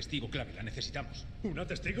 Es una testigo clave, la necesitamos. ¿Una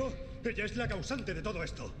testigo? Ella es la causante de todo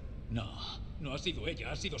esto. No ha sido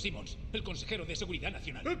ella, ha sido Simmons, el consejero de Seguridad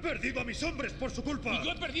Nacional. ¡He perdido a mis hombres por su culpa! Y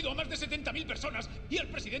yo he perdido a más de 70.000 personas y al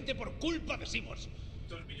presidente por culpa de Simmons.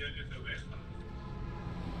 2 millones de ovejas.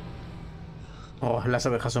 Oh, las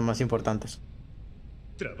ovejas son más importantes.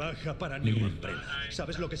 Trabaja para New Umbrella.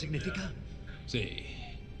 ¿Sabes lo que significa? Sí,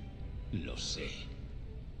 lo sé.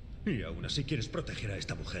 ¿Y aún así quieres proteger a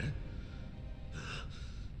esta mujer?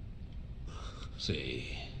 Sí.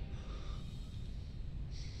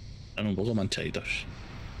 Están un poco manchaditos.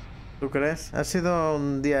 ¿Tú crees? Ha sido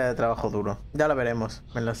un día de trabajo duro. Ya lo veremos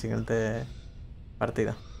en la siguiente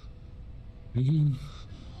partida.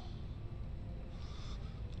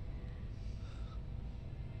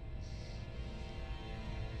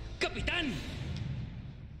 ¡Capitán!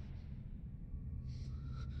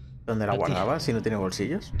 ¿Dónde la guardaba si no tiene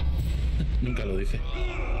bolsillos? Nunca lo dice.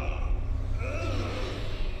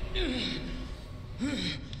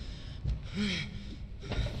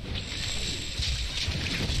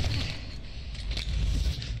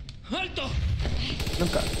 ¡Alto!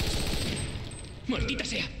 Nunca. ¡Maldita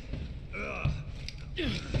sea!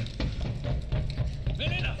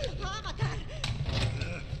 ¡Elena! ¡Nos va a matar!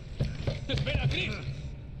 ¡Espera, Chris!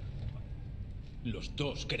 Los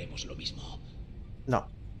dos queremos lo mismo. No.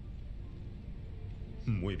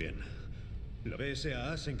 Muy bien. La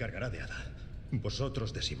BSAA se encargará de Ada.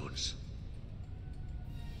 Vosotros de Simmons.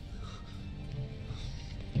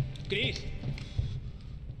 Chris.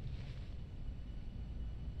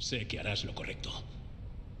 Sé que harás lo correcto.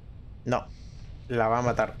 No. La va a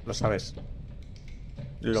matar, lo sabes.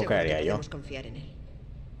 Lo que haría yo. Podemos confiar en él.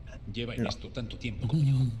 Lleva en esto tanto tiempo como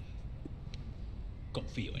yo.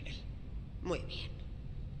 Confío en él. Muy bien.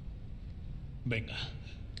 Venga.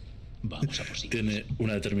 Vamos a por sí. Tiene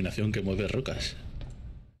una determinación que mueve rocas.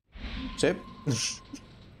 ¿Sí?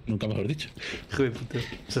 Nunca mejor dicho. Hijo de puta.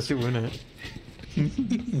 Esa es buena, ¿eh?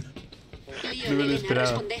 No me lo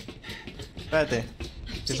esperaba. Espérate.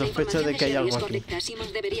 Que sospecho de que hay algo aquí.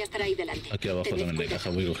 Debería estar ahí delante. Aquí abajo también de caja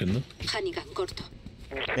voy cogiendo. Hannigan, corto.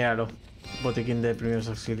 Míralo. Botiquín de primeros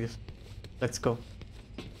auxilios. Let's go.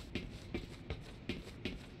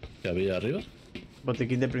 ¿Qué había arriba?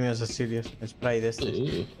 Botiquín de primeros auxilios. Spray de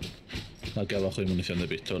este. Aquí abajo hay munición de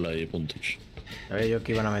pistola y puntos. Sabía yo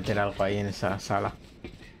que iban a meter algo ahí en esa sala.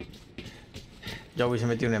 Yo hubiese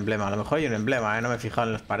metido un emblema. A lo mejor hay un emblema, ¿eh? No me he fijado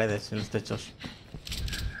en las paredes, en los techos.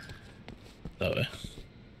 A ver.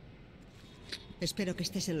 Espero que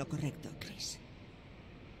estés en lo correcto, Chris.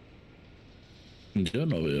 Yo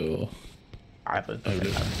no veo... Ah, pues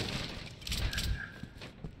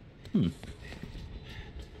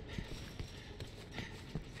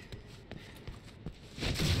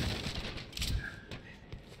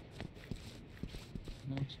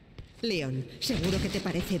Leon, ¿seguro que te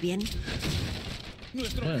parece bien?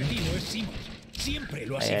 Nuestro objetivo es Simmons. Siempre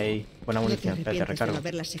lo ha sido. Ahí, buena munición. No te Espérate, arrepientes de no recargo.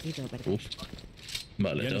 haberla seguido, ¿verdad?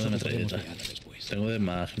 Vale, Ya tengo nos de ocuparemos metralleta. de Ada después. Tengo de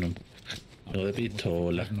Magnum. Tengo de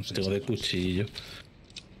pistola. Tengo de cuchillo.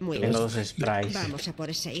 Muy Tengo bien. 2 sprays. Vamos a por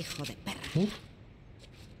ese hijo de perra.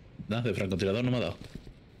 Nada, de francotirador no me ha dado.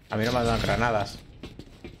 A mí no me han dado granadas.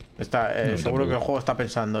 Está, No, seguro tampoco. que el juego está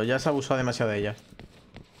pensando. Ya se ha abusado demasiado de ellas.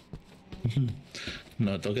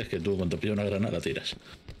 No toques que tú cuando pillas una granada tiras.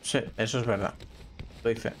 Sí, eso es verdad.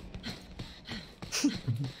 Doy fe.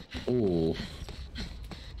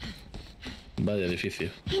 Vaya edificio.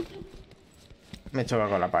 Me he chocado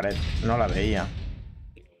con la pared. No la veía.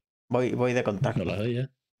 Voy de contacto. No la veía.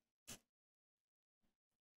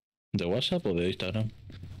 ¿De WhatsApp o de Instagram?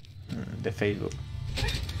 De Facebook.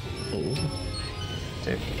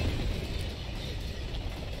 Sí.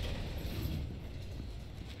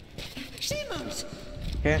 ¡Simmons!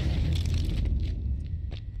 ¿Qué?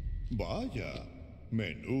 Vaya,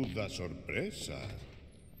 menuda sorpresa.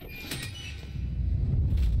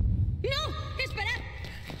 ¡No! ¡Esperad!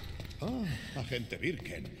 Agente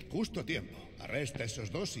Birken, justo a tiempo. Arresta a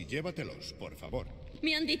esos dos y llévatelos, por favor.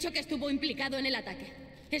 Me han dicho que estuvo implicado en el ataque.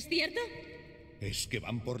 ¿Es cierto? ¿Es que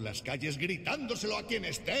van por las calles gritándoselo a quien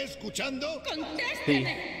esté escuchando?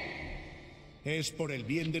 ¡Contésteme! Es por el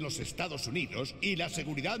bien de los Estados Unidos y la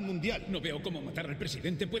seguridad mundial. No veo cómo matar al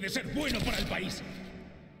presidente puede ser bueno para el país.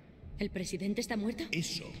 ¿El presidente está muerto?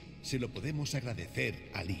 Eso se lo podemos agradecer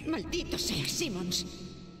a Leon. ¡Maldito sea, Simmons!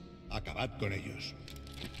 Acabad con ellos.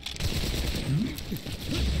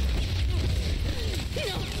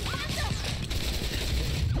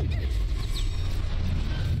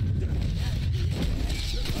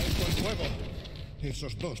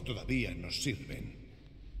 Esos dos todavía nos sirven.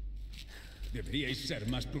 Deberíais ser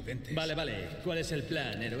más prudentes. Vale, vale. ¿Cuál es el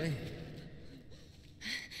plan, héroe?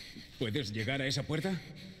 ¿Puedes llegar a esa puerta?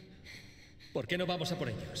 ¿Por qué no vamos a por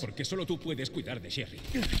ellos? Porque solo tú puedes cuidar de Sherry.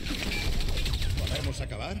 ¿Podemos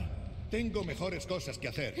acabar? Tengo mejores cosas que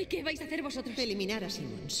hacer. ¿Y qué vais a hacer vosotros? Eliminar a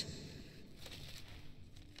Simmons.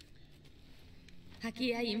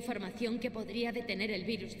 Aquí hay información que podría detener el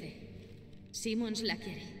virus D. Simmons la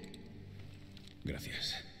quiere.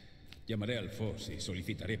 Gracias. Llamaré al FOS y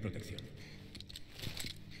solicitaré protección.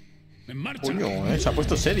 ¡En marcha! Coño, se ha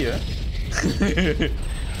puesto serio,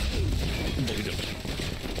 Un poquito.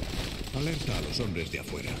 Alerta a los hombres de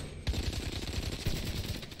afuera.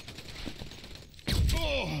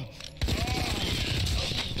 ¡Oh!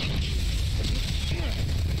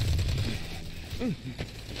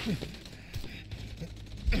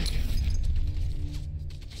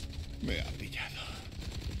 Me ha pillado.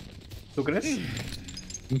 ¿Tú crees?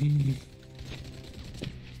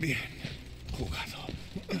 Bien jugado.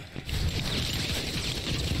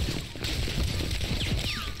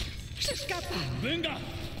 ¡Se escapa! ¡Venga!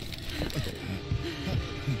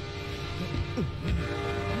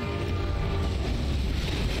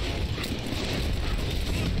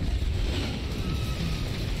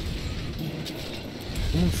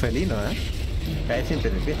 Un felino, cae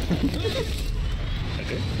siempre de pie.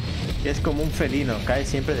 ¿Qué? Es como un felino, cae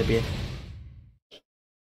siempre de pie.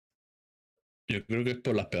 Yo creo que es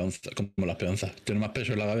por las peonzas, como las peonzas. Tiene más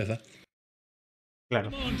peso en la cabeza.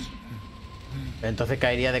 Claro. Entonces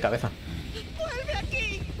caería de cabeza. ¡Vuelve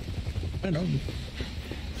aquí! Bueno.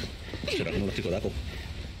 Será como los ticodacos.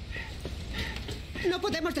 No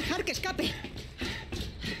podemos dejar que escape.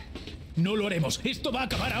 No lo haremos. Esto va a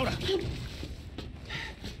acabar ahora.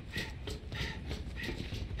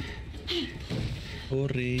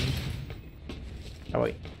 Corre. Ya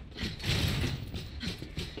voy.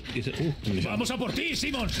 ¡Vamos a por ti,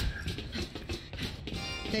 Simmons!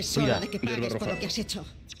 Es hora de que pagues por lo que has hecho.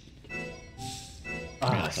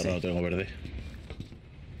 Ahora no tengo verde.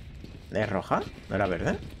 ¿Es roja? ¿No era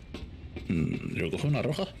verde? Yo cojo una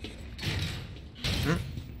roja.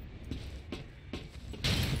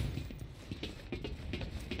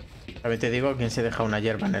 A ver, te digo quién se deja una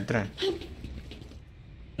hierba en el tren.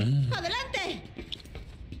 ¡Adelante!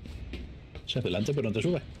 Sí, adelante, pero no te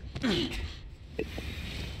sube.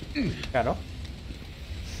 Claro.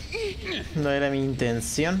 No era mi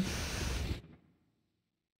intención.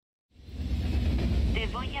 Te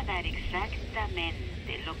voy a dar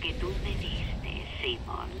exactamente lo que tú me diste,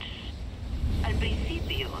 Simmons. Al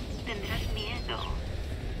principio tendrás miedo,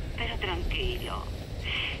 pero tranquilo.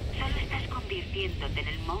 Solo estás convirtiéndote en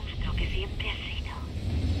el monstruo que siempre has sido.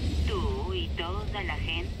 Tú y toda la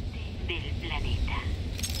gente del planeta.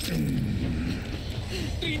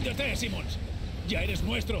 ¡Ríndete, Simmons! ¡Ya eres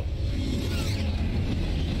nuestro!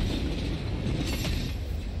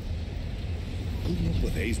 ¿Cómo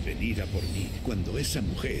podéis venir a por mí cuando esa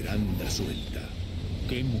mujer anda suelta?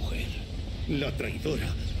 ¿Qué mujer? La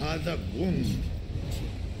traidora, Ada Wong.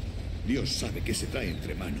 Dios sabe que se trae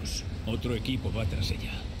entre manos. Otro equipo va tras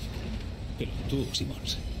ella. Pero tú,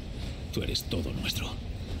 Simmons, tú eres todo nuestro.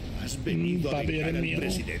 ¿Has venido a vengar al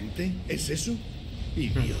presidente? ¿Es eso?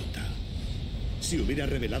 Idiota. Si hubiera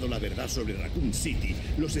revelado la verdad sobre Raccoon City,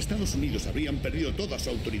 los Estados Unidos habrían perdido toda su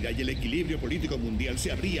autoridad y el equilibrio político mundial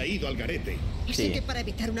se habría ido al garete. Así que para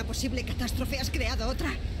evitar una posible catástrofe has creado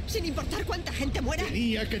otra, sin importar cuánta gente muera.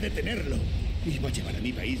 Tenía que detenerlo. Iba a llevar a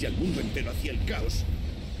mi país y al mundo entero hacia el caos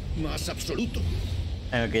más absoluto.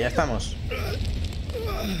 En el que ya estamos.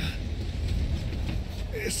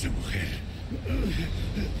 Esa mujer.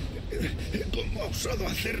 ¿Cómo ha osado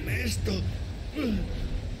hacerme esto?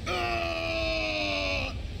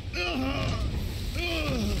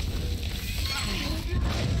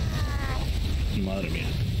 Madre mía.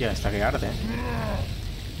 Ya está que arde.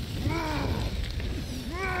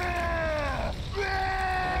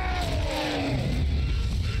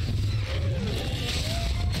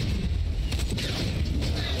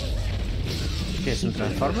 ¿Qué es un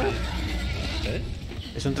transformer?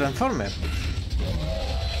 ¿Es un transformer?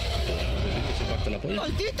 ¿Se parte la polla?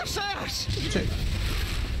 ¡Maldito seas! Sí.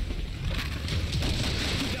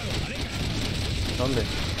 ¿Dónde?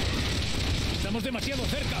 Estamos demasiado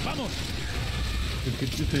cerca, vamos.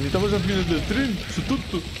 Estamos al final del tren, su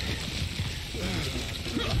tonto.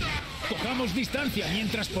 Cojamos distancia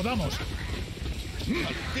mientras podamos.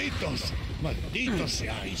 ¡Malditos! ¡Malditos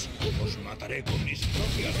seáis! Os mataré con mis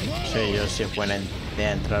propias manos. Sí, yo sí es buena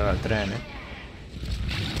idea entrar al tren,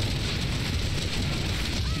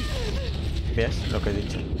 ¿Ves lo que he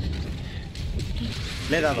dicho?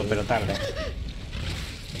 Le he dado, pero tarde.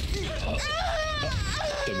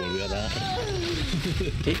 Te volvió a dar.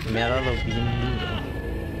 Sí, me ha dado bien duro.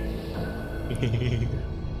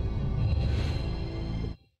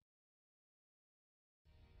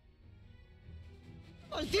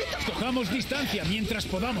 Cojamos distancia mientras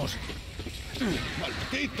podamos.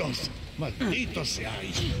 ¡Malditos! ¡Malditos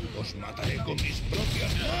seáis! ¡Os mataré con mis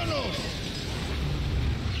propias manos!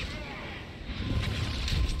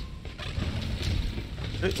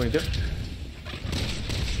 Bonito.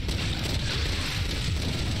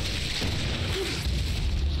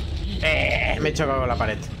 Me he chocado con la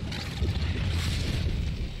pared.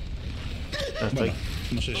 No estoy. Bueno,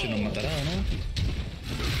 no sé si nos matará o no.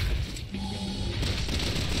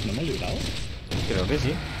 ¿Lo hemos librado? Creo que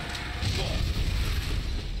sí.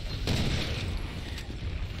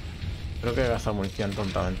 Creo que he gastado munición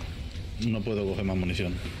tontamente. No puedo coger más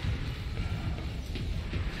munición.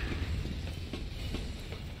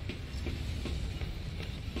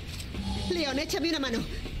 Leon, échame una mano.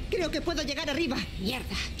 Creo que puedo llegar arriba.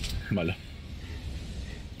 Mierda. Vale.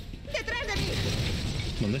 ¡Detrás de mí!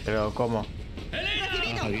 ¿Dónde? Pero ¿cómo?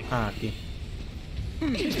 ¡Recibido! Aquí. Ah, aquí.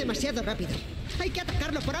 Es demasiado rápido. Hay que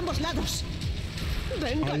atacarlo por ambos lados.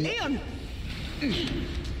 ¡Venga, Leon!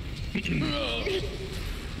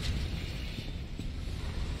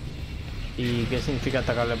 ¿Y qué significa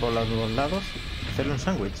atacarle por los dos lados? Hacerle un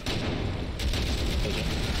sándwich.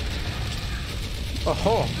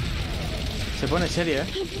 ¡Ojo! Se pone serio,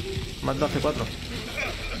 Más 12-4.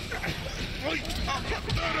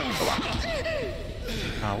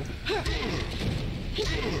 Au.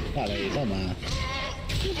 Vale, toma.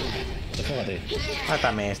 Desfógate.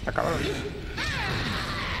 Mátame esta, cabrón.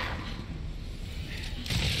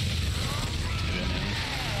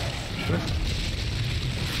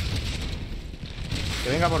 Que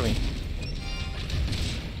venga por mí.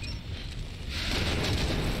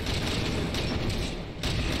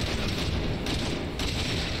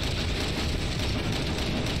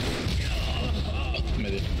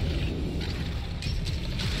 Medio.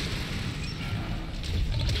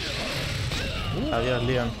 Adiós,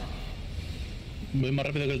 Leon. Voy más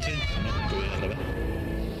rápido que el tren. No, que voy al revés.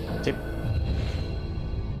 Sí.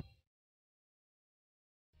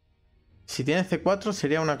 Si tiene C4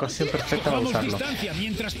 sería una ocasión perfecta para usarlo. Distancia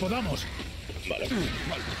mientras podamos. Vale.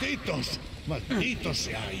 ¡Malditos! ¡Malditos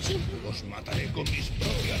seáis! ¡Os mataré con mis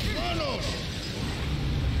propias manos!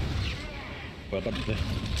 Por aparte.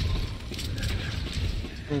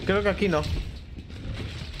 Creo que aquí no.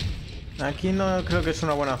 Aquí no creo que es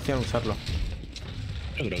una buena opción usarlo.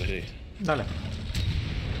 Yo creo que sí. Dale.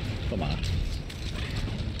 Toma.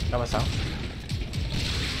 ¿Qué ha pasado?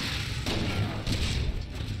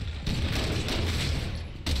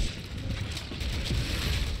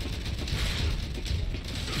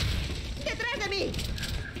 ¡Detrás de mí!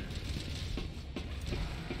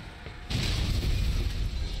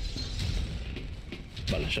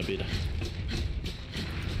 Vale, ya pira.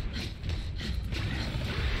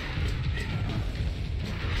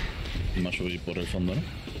 Me ha subido por el fondo, ¿no?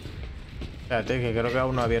 Espérate, que creo que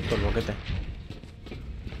aún no ha abierto el boquete.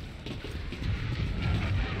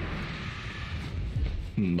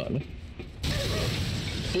 Vale.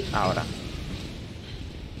 Ahora.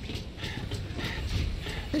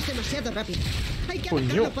 Es demasiado rápido. Hay que Coño.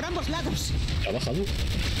 atacarlo por ambos lados. ¿Ha bajado?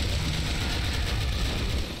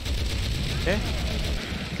 ¿Qué?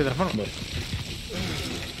 ¿Qué transforma? Voy.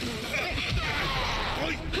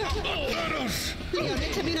 Leon,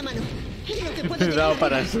 échame una mano. Creo que puedo Te he dado llegar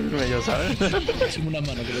para arriba. subirme yo, ¿sabes? Échame una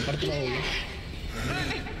mano que le parto la olla.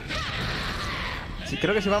 Sí,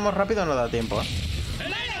 creo que si vamos rápido no da tiempo,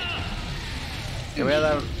 Te voy a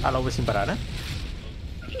dar a la V sin parar,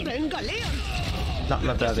 ¡Venga, Leon! No,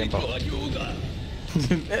 no te da tiempo. Ayuda.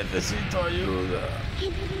 Necesito ayuda.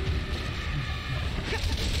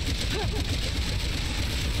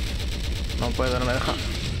 No puedo, no me deja.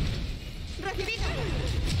 ¡Recibido!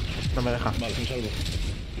 No me deja. Vale, me salvo.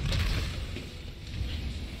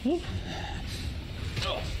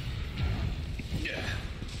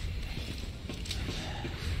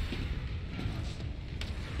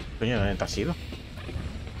 Coño, ¿dónde te has ido?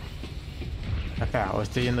 Espera, o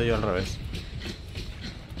estoy yendo yo al revés.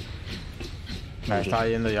 Vale, estaba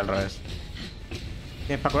yendo yo al revés.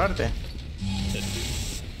 ¿Tienes para colarte?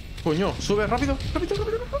 Coño, sube rápido, rápido,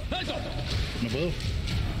 rápido, rápido. ¿No puedo?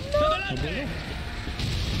 ¿No puedo?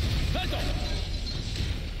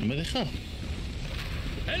 ¿No me deja?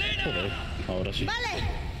 Joder, ahora sí. ¡Vale!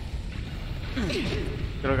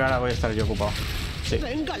 Creo que ahora voy a estar yo ocupado. Sí.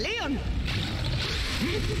 ¡Venga, Leon!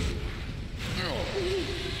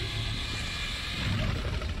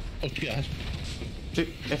 Hostias.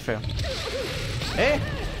 Sí, es feo.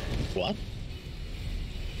 ¿What?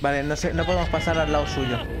 Vale, no sé, no podemos pasar al lado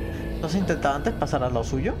suyo. ¿No has intentado antes pasar al lado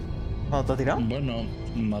suyo? ¿Cuándo te ha tirado? Bueno,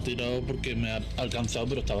 me ha tirado porque me ha alcanzado,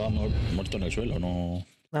 pero estaba muerto en el suelo, no...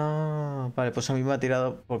 Ah, vale, pues a mí me ha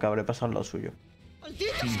tirado porque habré pasado al lado suyo.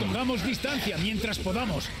 Pongamos distancia mientras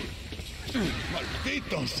podamos.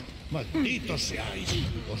 ¡Malditos! ¡Malditos seáis!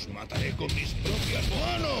 ¡Os mataré con mis propias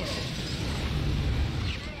manos!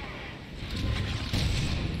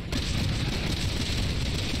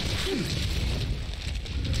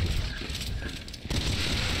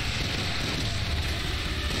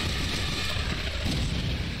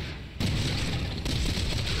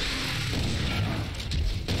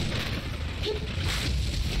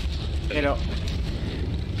 Pero...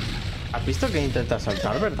 ¿Has visto que intenta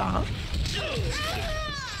saltar, verdad?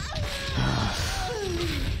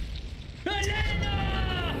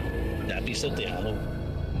 Te ha pisoteado.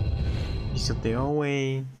 Pisoteó,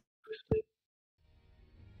 güey.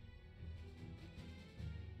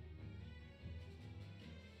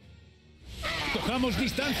 Cojamos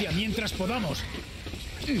distancia mientras podamos.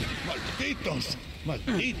 ¡Malditos!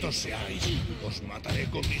 ¡Malditos seáis! ¡Os mataré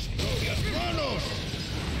con mis propias manos!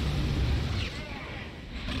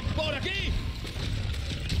 ¡Por aquí!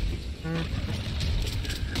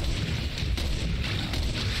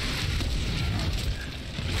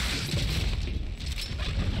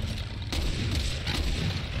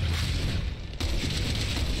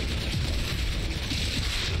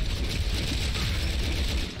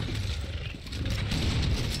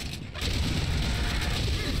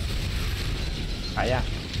 Allá.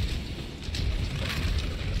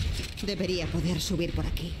 Debería poder subir por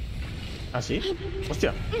aquí. ¿Ah, sí?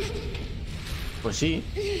 Hostia. Pues sí.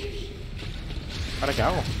 ¿Ahora qué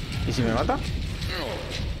hago? ¿Y si me mata?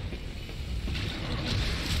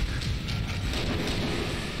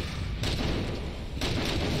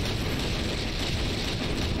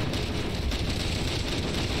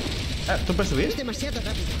 ¿Tú puedes subir? Es demasiado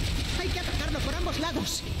rápido. Hay que atacarlo por ambos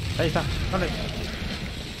lados. Ahí está, vale.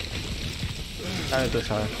 Dale tú,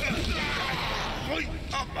 sabes. ¡Voy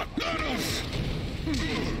a mataros!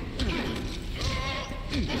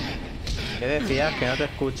 ¿Qué decías? Que no te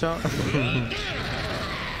escucho.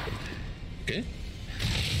 ¿Qué?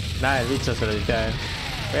 Nada, el bicho se lo dice a él.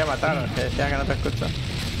 Voy a matar, que decía que no te escucho.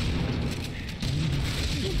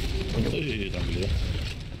 Uy, tranquilidad.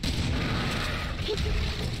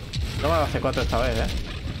 No me ha dado C4 esta vez,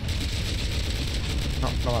 No,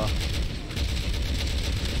 no me ha dado.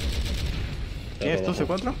 ¿Tienes tú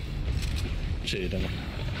C4? Sí, tengo.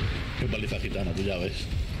 Qué paliza gitana, tú ya ves.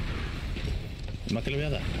 Más que le voy a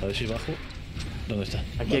dar, a ver si bajo. ¿Dónde está?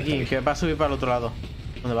 Aquí, vale, aquí, que va a subir para el otro lado.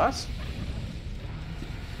 ¿Dónde vas?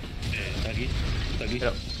 Está aquí, está aquí.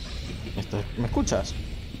 Pero... ¿Me escuchas?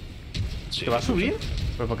 Sí, ¿Que va a subir?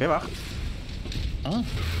 ¿Pero por qué baja? Ah.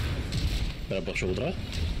 Pero pues sube otra vez.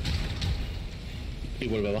 Y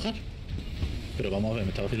vuelve a bajar. Pero vamos a ver, ¿me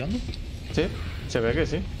está vacilando? Sí, se ve que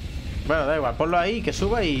sí. Bueno, da igual, ponlo ahí, que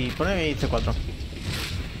suba y pone ahí C4.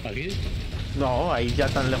 ¿Aquí? No, ahí ya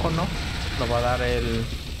tan lejos no. Nos va a dar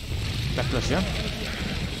la explosión.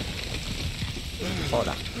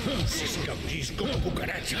 Hola. Se escabullís como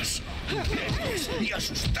cucarachas. Y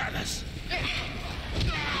asustadas.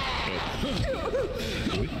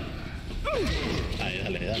 Uy. Ahí,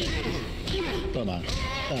 dale. Toma,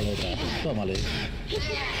 dale otra, tómale.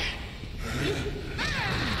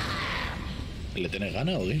 ¿Le tienes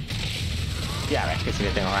ganas o qué? Ya ves que sí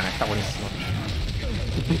le tengo ganas, está buenísimo.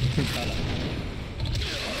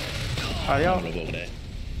 Adiós. No lo puedo creer.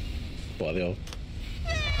 Pues adiós.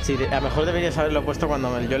 Sí, a lo mejor deberías haberlo puesto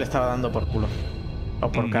cuando yo le estaba dando por culo. O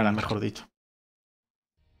por cara, mejor dicho.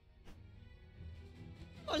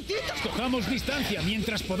 Cojamos distancia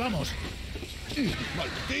mientras podamos.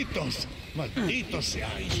 ¡Malditos! ¡Malditos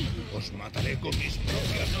seáis! ¡Os mataré con mis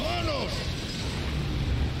propias manos!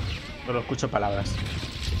 Solo escucho palabras.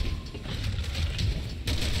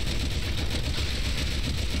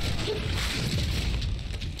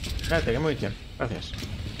 Espérate, que muy bien. Gracias.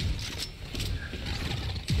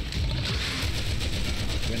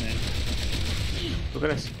 ¿Tú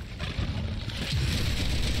crees?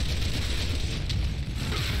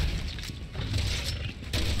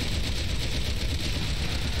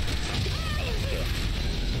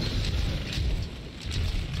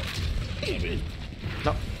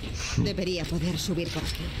 No. Debería poder subir por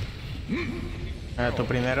aquí. Tú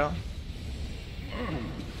primero.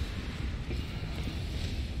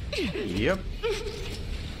 Yep.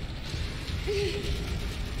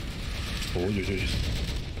 Uy.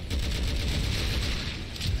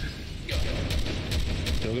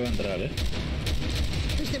 Creo que va a entrar,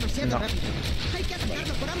 Es demasiado rápido. Hay que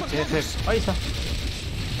atacarlo por ambos lados. Ahí está.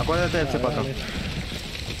 Acuérdate del C4.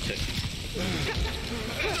 Sí.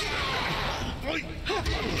 ¡Ay!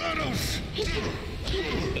 ¡Mataros!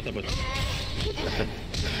 Ya está puesto.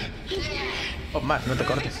 Oh, más, no te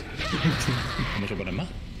cortes. ¿No se ponen más?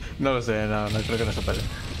 No lo sé, no creo que no se puede.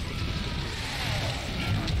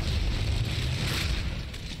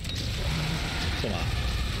 Toma.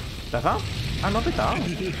 ¿Te has dado? Ah, no ha petado.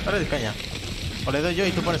 Ahora de caña. O le doy yo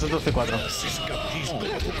y tú pones otro C4. Escapéis como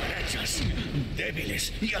cucarachas,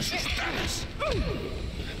 débiles y asustadas.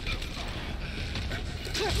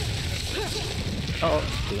 Oh.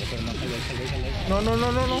 No.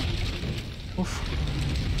 Uf.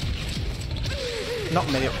 No,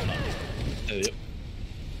 me dio.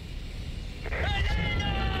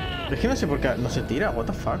 Es que no sé por qué no se tira, what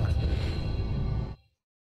the fuck.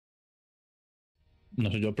 No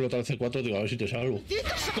sé, yo exploto el C4, digo, a ver si te salvo.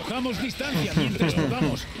 Cojamos distancia mientras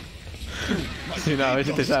jugamos. Sí, no, a ver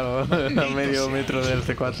si te salvo. A medio metro del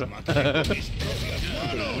C4. Pero no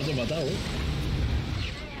te he matado, ¿eh?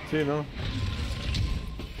 Sí, no.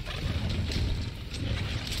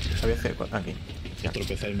 Había C4 aquí. Os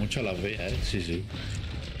tropezáis mucho a las vías, ¿eh? Sí.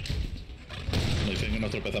 Nos dicen que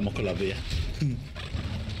nos tropezamos con las vías.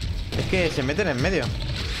 Es que se meten en medio.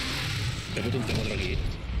 Te meto un C4 aquí.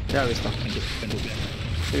 Ya lo he visto. En tu pie.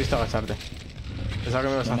 He visto agacharte. Pensaba que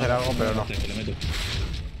me ibas a hacer algo, pero no. Que le meto.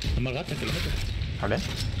 No me gastes, que le meto. Vale.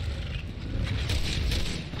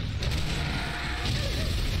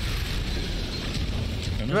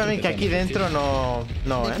 Realmente que aquí dentro no,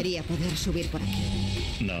 Debería poder subir por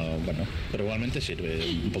aquí. No, bueno, pero igualmente sirve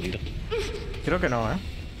un poquito. Creo que no, O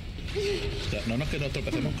sea, no es que nos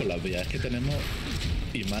tropecemos con las vías, es que tenemos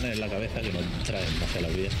imanes en la cabeza que nos traen hacia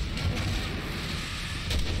las vías.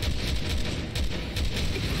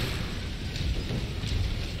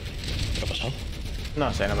 ¿Qué ha pasado?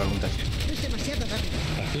 No sé, no me preguntes. Es demasiado rápido.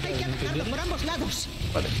 Hay que atacarlo por ambos lados.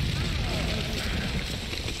 Vale.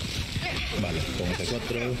 Vale, con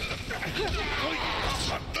C4.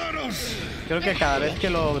 Creo que cada vez que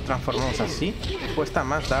lo transformamos así, cuesta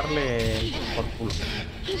más darle por culo.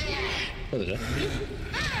 Puede ser.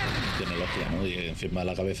 Tiene lógica, ¿no? Y encima de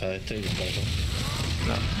la cabeza de este y un corazón.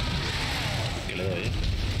 No. ¿Qué le doy,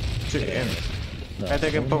 Sí, bien.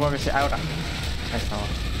 Fíjate que un poco que se... Ahora. Ahí estamos.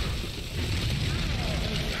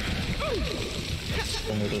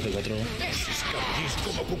 Pongo otro C4. Escapéis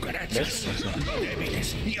como cucarachas,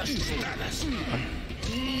 débiles y asustadas.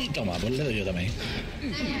 Toma, pues le doy yo también.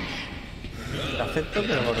 Te acepto,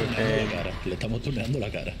 pero porque... Le estamos tuneando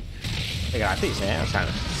la cara. Es gratis, o sea,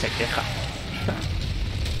 se queja.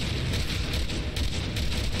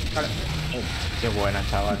 Vale. Qué buena,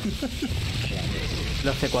 chaval.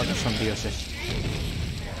 Los C4 son dioses.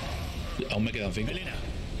 Aún me quedan 5.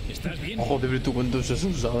 ¿Estás bien? Ojo, ¿de tú cuántos has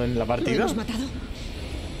usado en la partida? ¿Lo hemos matado?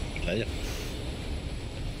 Vaya.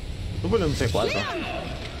 Tú ponle un C4.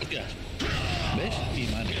 Hostia. ¿Ves? Y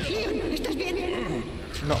man. Leon, ¿estás bien?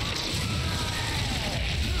 No.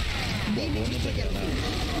 Bueno, no te queda nada.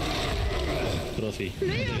 Troci.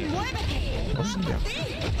 Leon, muévete. Hostia.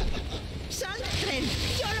 Sal del tren.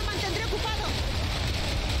 Yo lo mantendré ocupado.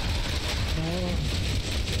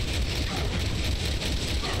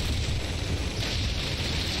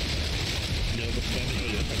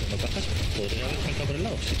 Cuando bajas, ¿podría haber saltado por el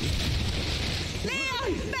lado? Sí.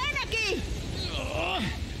 ¡Leon! ¡Ven aquí!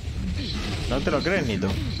 No te lo crees ni tú.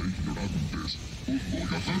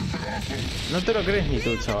 No te lo crees ni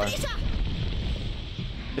tú, chaval.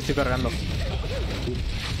 Estoy cargando.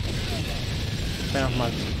 Menos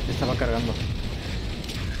mal, estaba cargando.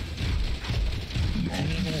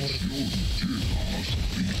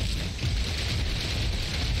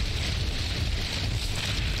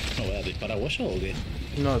 ¿No voy a disparar hueso o qué?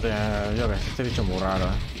 No te... Yo qué sé, este bicho es muy raro,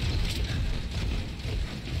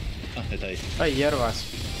 Ah, está ahí. Hay hierbas.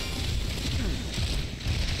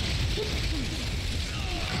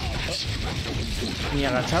 ¿Ni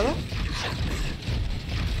agachado?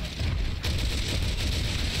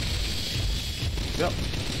 Cuidado.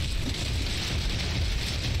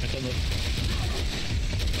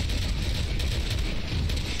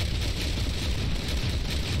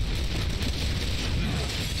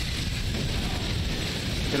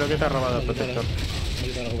 Creo que te ha robado el protector. Me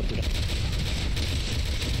quita la cobertura.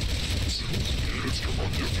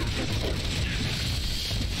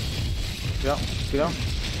 Cuidado, cuidado.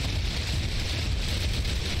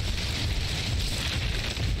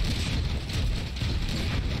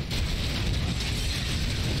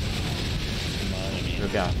 Madre mía.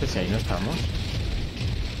 ¿Pero qué haces si ahí no estamos?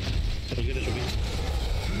 ¿Pero quieres subir?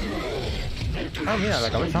 Ah, mira, la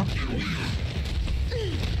cabeza.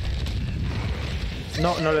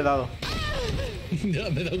 No, no le he dado. Ya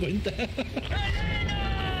me he dado cuenta.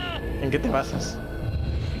 ¿En qué te basas?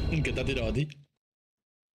 ¿Qué te ha tirado a ti?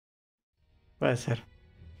 Puede ser.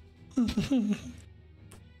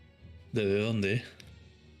 ¿Desde dónde?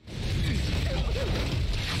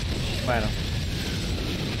 Bueno.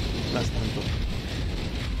 No es tanto.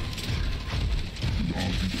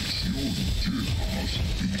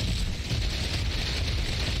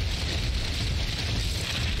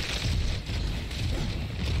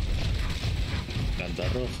 Planta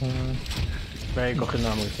roja. Voy a ir cogiendo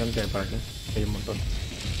la munición que hay por aquí. Hay un montón.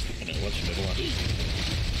 Bueno, igual si me pongo aquí.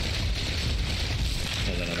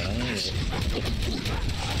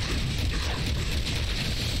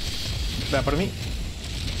 Vea por mí.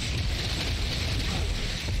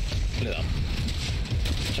 Le he dado. O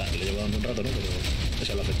sea, le llevo dando un rato, ¿no? Pero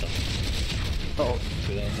esa lo ha afectado. Oh.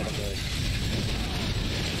 Cuidado, no lo que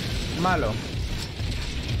Malo.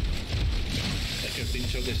 es que el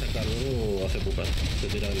pincho que saca luego hace pupas. Se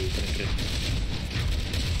tira el tren.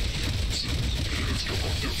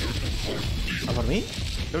 ¿A por mí?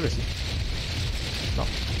 Creo que sí. No.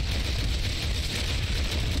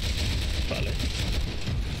 Vale.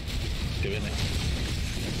 ¿Qué viene?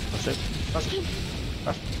 No sé. Paso.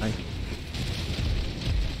 Paso. Ahí.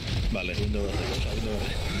 Vale, Windows hace cosa. Windows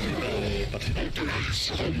Patriot.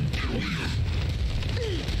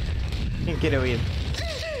 ¿Quién quiere huir?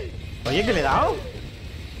 Oye, ¿qué le he dado?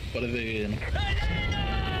 Parece que no.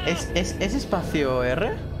 ¿Es espacio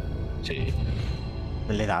R? Sí.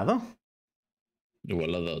 ¿Le he dado?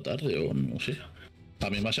 Igual lo has dado tarde o no sé. A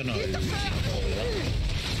mí más no.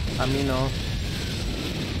 A mí no.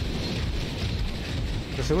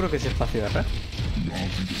 ¿Pero seguro que es espacio R? A mí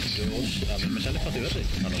me sale espacio R.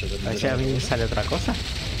 A no ser que a mí me sale otra cosa.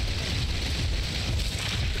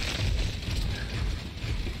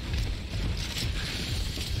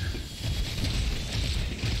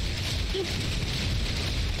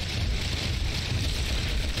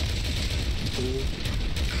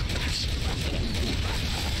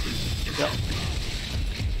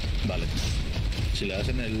 Vale. Si le das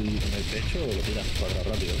en el pecho, lo tiras cuadra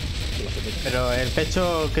rápido. ¿Pero el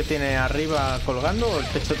pecho que tiene arriba colgando o el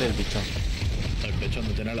pecho del bicho? El pecho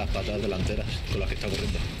donde tiene las patas delanteras con las que está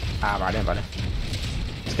corriendo. Ah, vale, vale.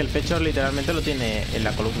 Es que el pecho literalmente lo tiene en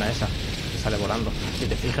la columna esa, que sale volando. Si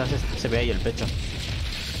te fijas, se ve ahí el pecho.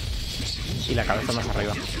 Y la cabeza más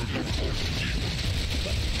arriba. Vale.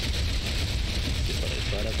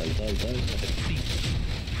 Tal.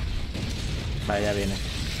 Vale, ya viene.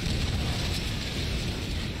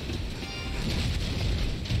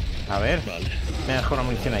 A ver. Vale. Me he dejado una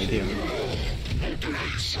munición ahí, tío.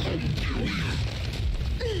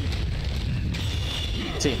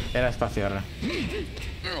 Sí, era espacio R.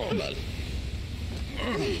 Vale.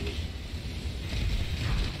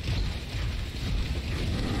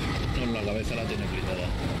 No, la cabeza la tiene blindada.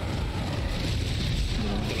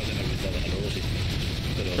 No la tiene blindada, luego sí.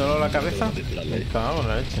 Pero ¿solo la cabeza? Me cago en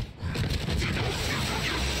la leche.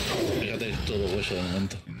 Fíjate, es todo hueso de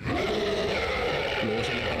momento. Luego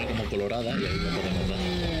se le pone como colorada y ahí no podemos dar.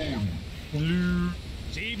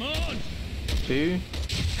 ¡Simón! Sí.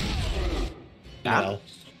 Le he dado.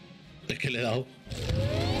 Es que le he dado.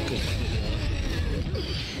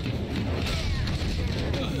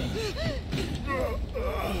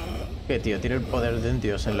 ¿Qué, tío? Tiene el poder de un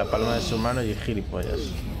dios en la palma de su mano y gilipollas.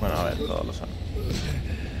 Bueno, a ver, todos lo saben.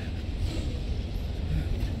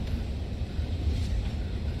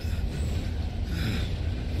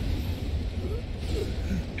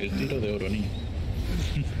 El tiro de oro, niño.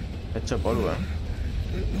 Hecho polvo, ¿eh?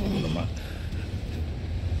 Normal.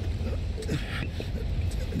 No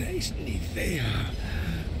tenéis ni idea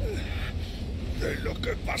de lo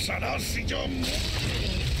que pasará si yo...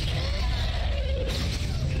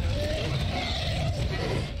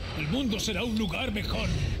 El mundo será un lugar mejor.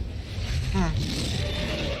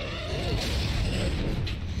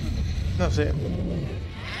 No sé.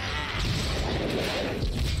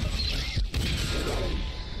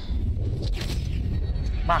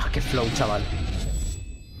 ¡Ah, qué flow, chaval!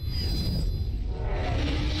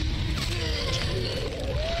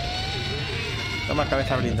 Toma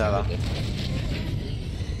cabeza blindada.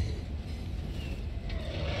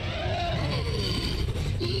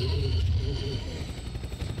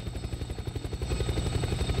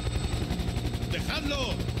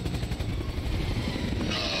 ¡Dejadlo!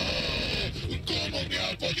 ¡No! ¿Cómo me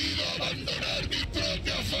ha podido abandonar mi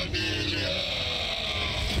propia familia?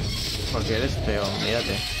 Porque eres feo,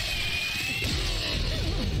 mírate.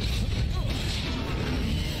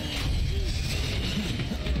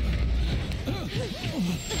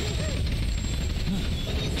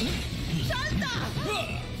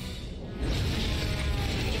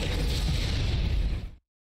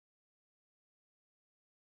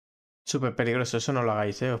 Súper peligroso, eso no lo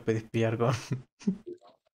hagáis, os podéis pillar con...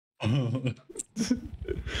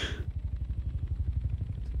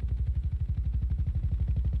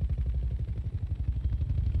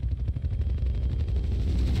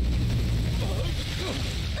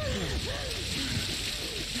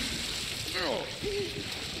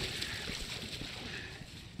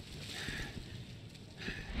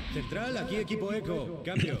 Central, aquí equipo eco.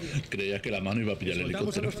 Cambio. Creías que la mano iba a pillar el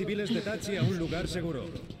Soltamos a helicóptero. los civiles de Tachi a un lugar seguro.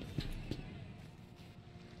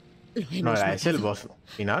 ¿No era ese el boss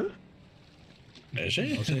final?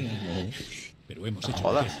 ¿Ese? No sé, pero hemos hecho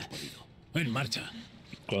jodas. lo que hemos podido. En marcha.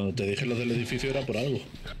 Cuando te dije lo del edificio era por algo.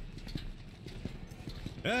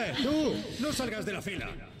 ¡Tú! ¡No salgas de la fila!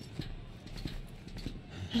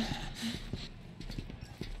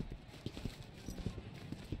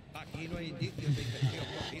 Aquí no hay indicios de infección.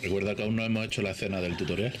 Recuerda que aún no hemos hecho la escena del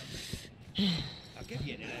tutorial. ¿A qué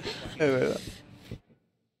viene la evacuación? Es verdad.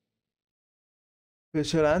 ¿Pero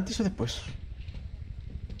eso era antes o después?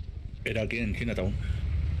 Era aquí en Chinatown.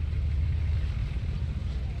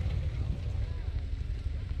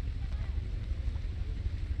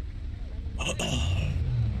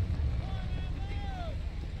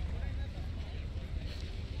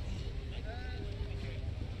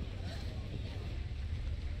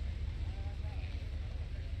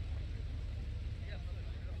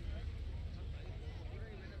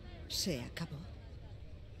 Se acabó.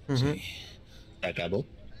 Sí. ¿Se acabó?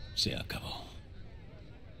 Se acabó.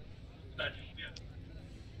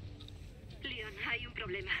 Leon, hay un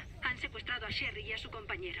problema. Han secuestrado a Sherry y a su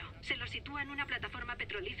compañero. Se los sitúa en una plataforma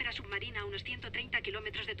petrolífera submarina a unos 130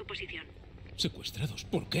 kilómetros de tu posición. ¿Secuestrados?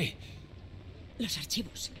 ¿Por qué? Los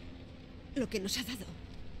archivos. Lo que nos ha dado.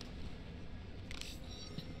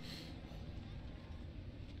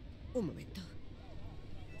 Un momento.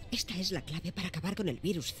 Esta es la clave para acabar con el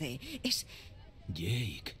virus C. Es...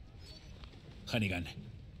 Jake. Hannigan,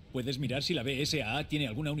 ¿puedes mirar si la BSAA tiene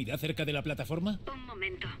alguna unidad cerca de la plataforma? Un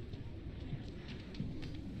momento.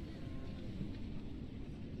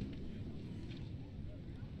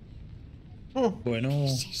 Bueno. ¿Qué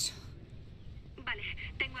es eso? Vale,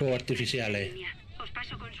 tengo... Fuegos artificiales. Os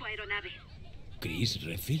paso con su aeronave. ¿Chris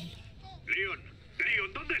Redfield?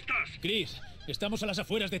 Leon, ¿dónde estás? Chris, estamos a las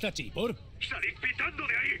afueras de Tachi, ¿por? ¡Salid pitando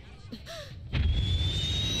de ahí!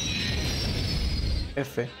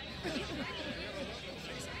 F.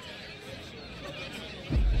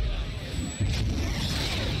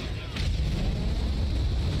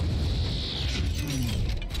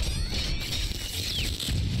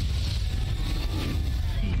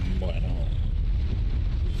 Bueno.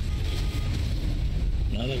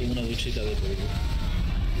 Nada como una duchita de polvo.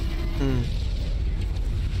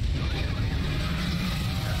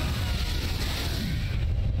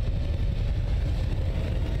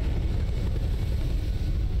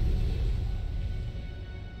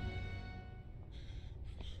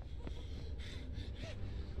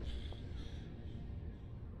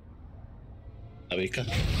 La visca.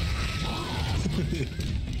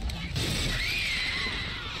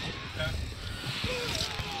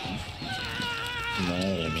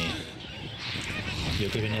 Madre mía.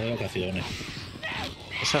 Yo que venía de vacaciones.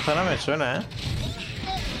 Esa zona me suena, ¿eh?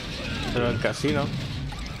 Pero el casino.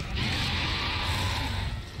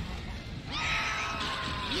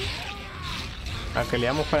 A que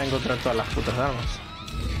liamos para encontrar todas las putas armas.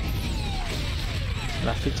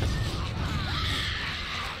 Las fichas.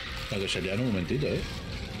 La que sería en un momentito, ¿eh?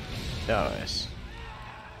 Ya ves.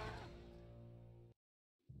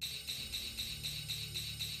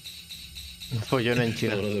 Follón en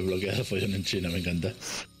China. Logro desbloqueado, follón en China, me encanta.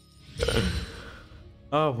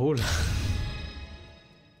 Ah, bull.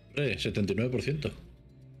 79%.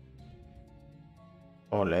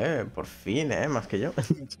 Ole, por fin, más que yo.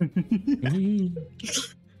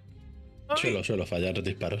 Suelo fallar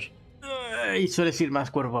disparos. Y sueles ir más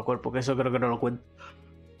cuerpo a cuerpo, que eso creo que no lo cuento.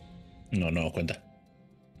 No cuenta.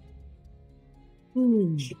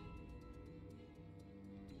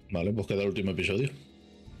 Vale, pues queda el último episodio.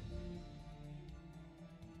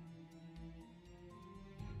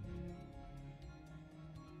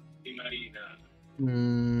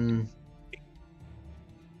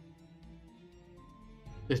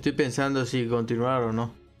 Estoy pensando si continuar o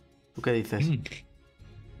no. ¿Tú qué dices?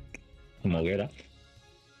 Como hoguera.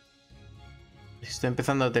 Estoy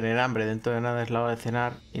empezando a tener hambre. Dentro de nada es la hora de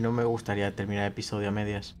cenar y no me gustaría terminar el episodio a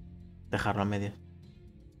medias. Dejarlo a medias.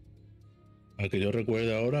 Al que yo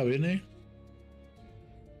recuerde ahora viene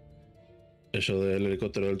eso del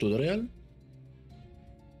helicóptero del tutorial.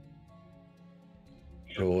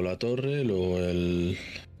 Luego la torre, luego el...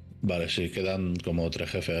 Vale, sí, quedan como 3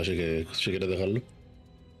 jefes, así que si quieres dejarlo.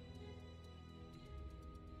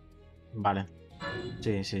 Vale.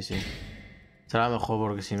 Sí, sí, sí. Será mejor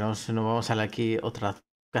porque si no, nos vamos a salir aquí otras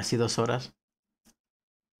casi 2 horas.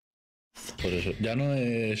 Por eso, ya no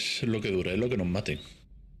es lo que dura, es lo que nos maten.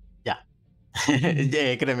 Ya.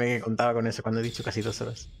 Créeme que contaba con eso cuando he dicho casi 2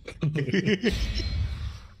 horas.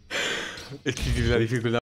 Es que la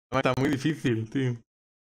dificultad está muy difícil, tío.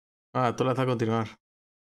 Ah, tú la vas a continuar.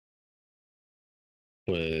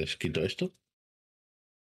 Pues quito esto.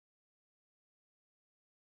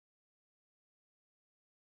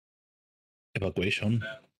 Evacuation.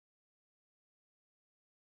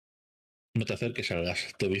 No te acerques al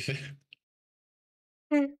gas, te dice.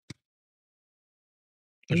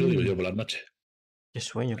 Eso digo yo por las noches. Qué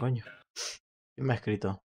sueño, coño. ¿Quién me ha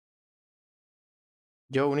escrito?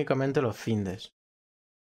 Yo únicamente los findes.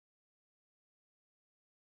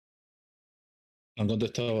 ¿Han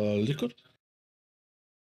contestado al Discord?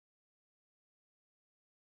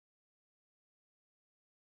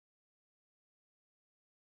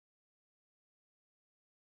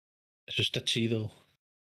 Eso está chido.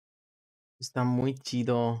 Está muy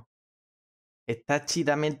chido. Está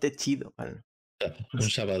chidamente chido. Vale. ¿Un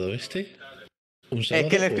sábado este? ¿Un sábado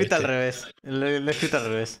Es que lo he o escrito al este? revés. Lo he escrito al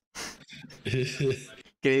revés.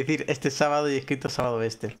 Quiere decir este sábado y he escrito sábado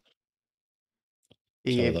este.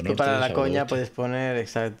 Y Sábado tú norte, para la sábado coña oeste. puedes poner,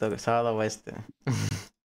 exacto, sábado oeste.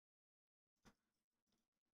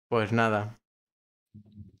 Pues nada.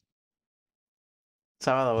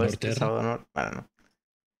 Sábado oeste, Norterra. sábado norte. Bueno, no.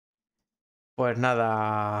 Pues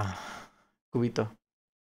nada, Cubito.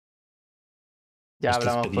 Ya Nos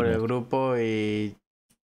hablamos por el despedimos. grupo y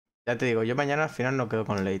ya te digo, yo mañana al final no quedo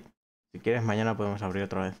con late. Si quieres, mañana podemos abrir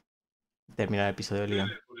otra vez. Terminar el episodio de Leon.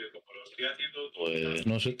 Pues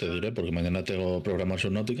no sé, te diré, porque mañana tengo programa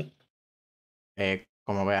Subnautica.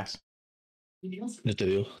 Como veas. Ya te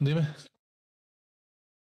digo, dime.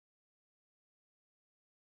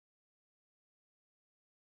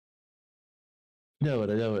 Ya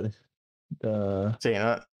veré, ya veré. Ya... Sí,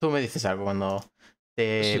 ¿no? Tú me dices algo cuando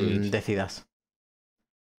te Sí. decidas.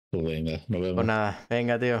 Pues venga, nos vemos. Pues nada,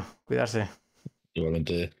 venga, tío, cuidarse.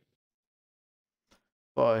 Igualmente.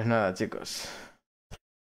 Pues nada, chicos.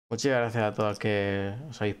 Muchas gracias a todos los que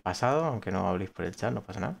os habéis pasado, aunque no habléis por el chat, no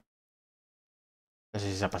pasa nada. No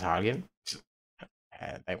sé si se ha pasado a alguien.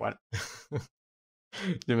 Da igual.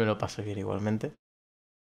 Yo me lo paso bien igualmente.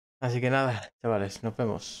 Así que nada, chavales, nos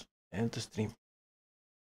vemos en tu stream.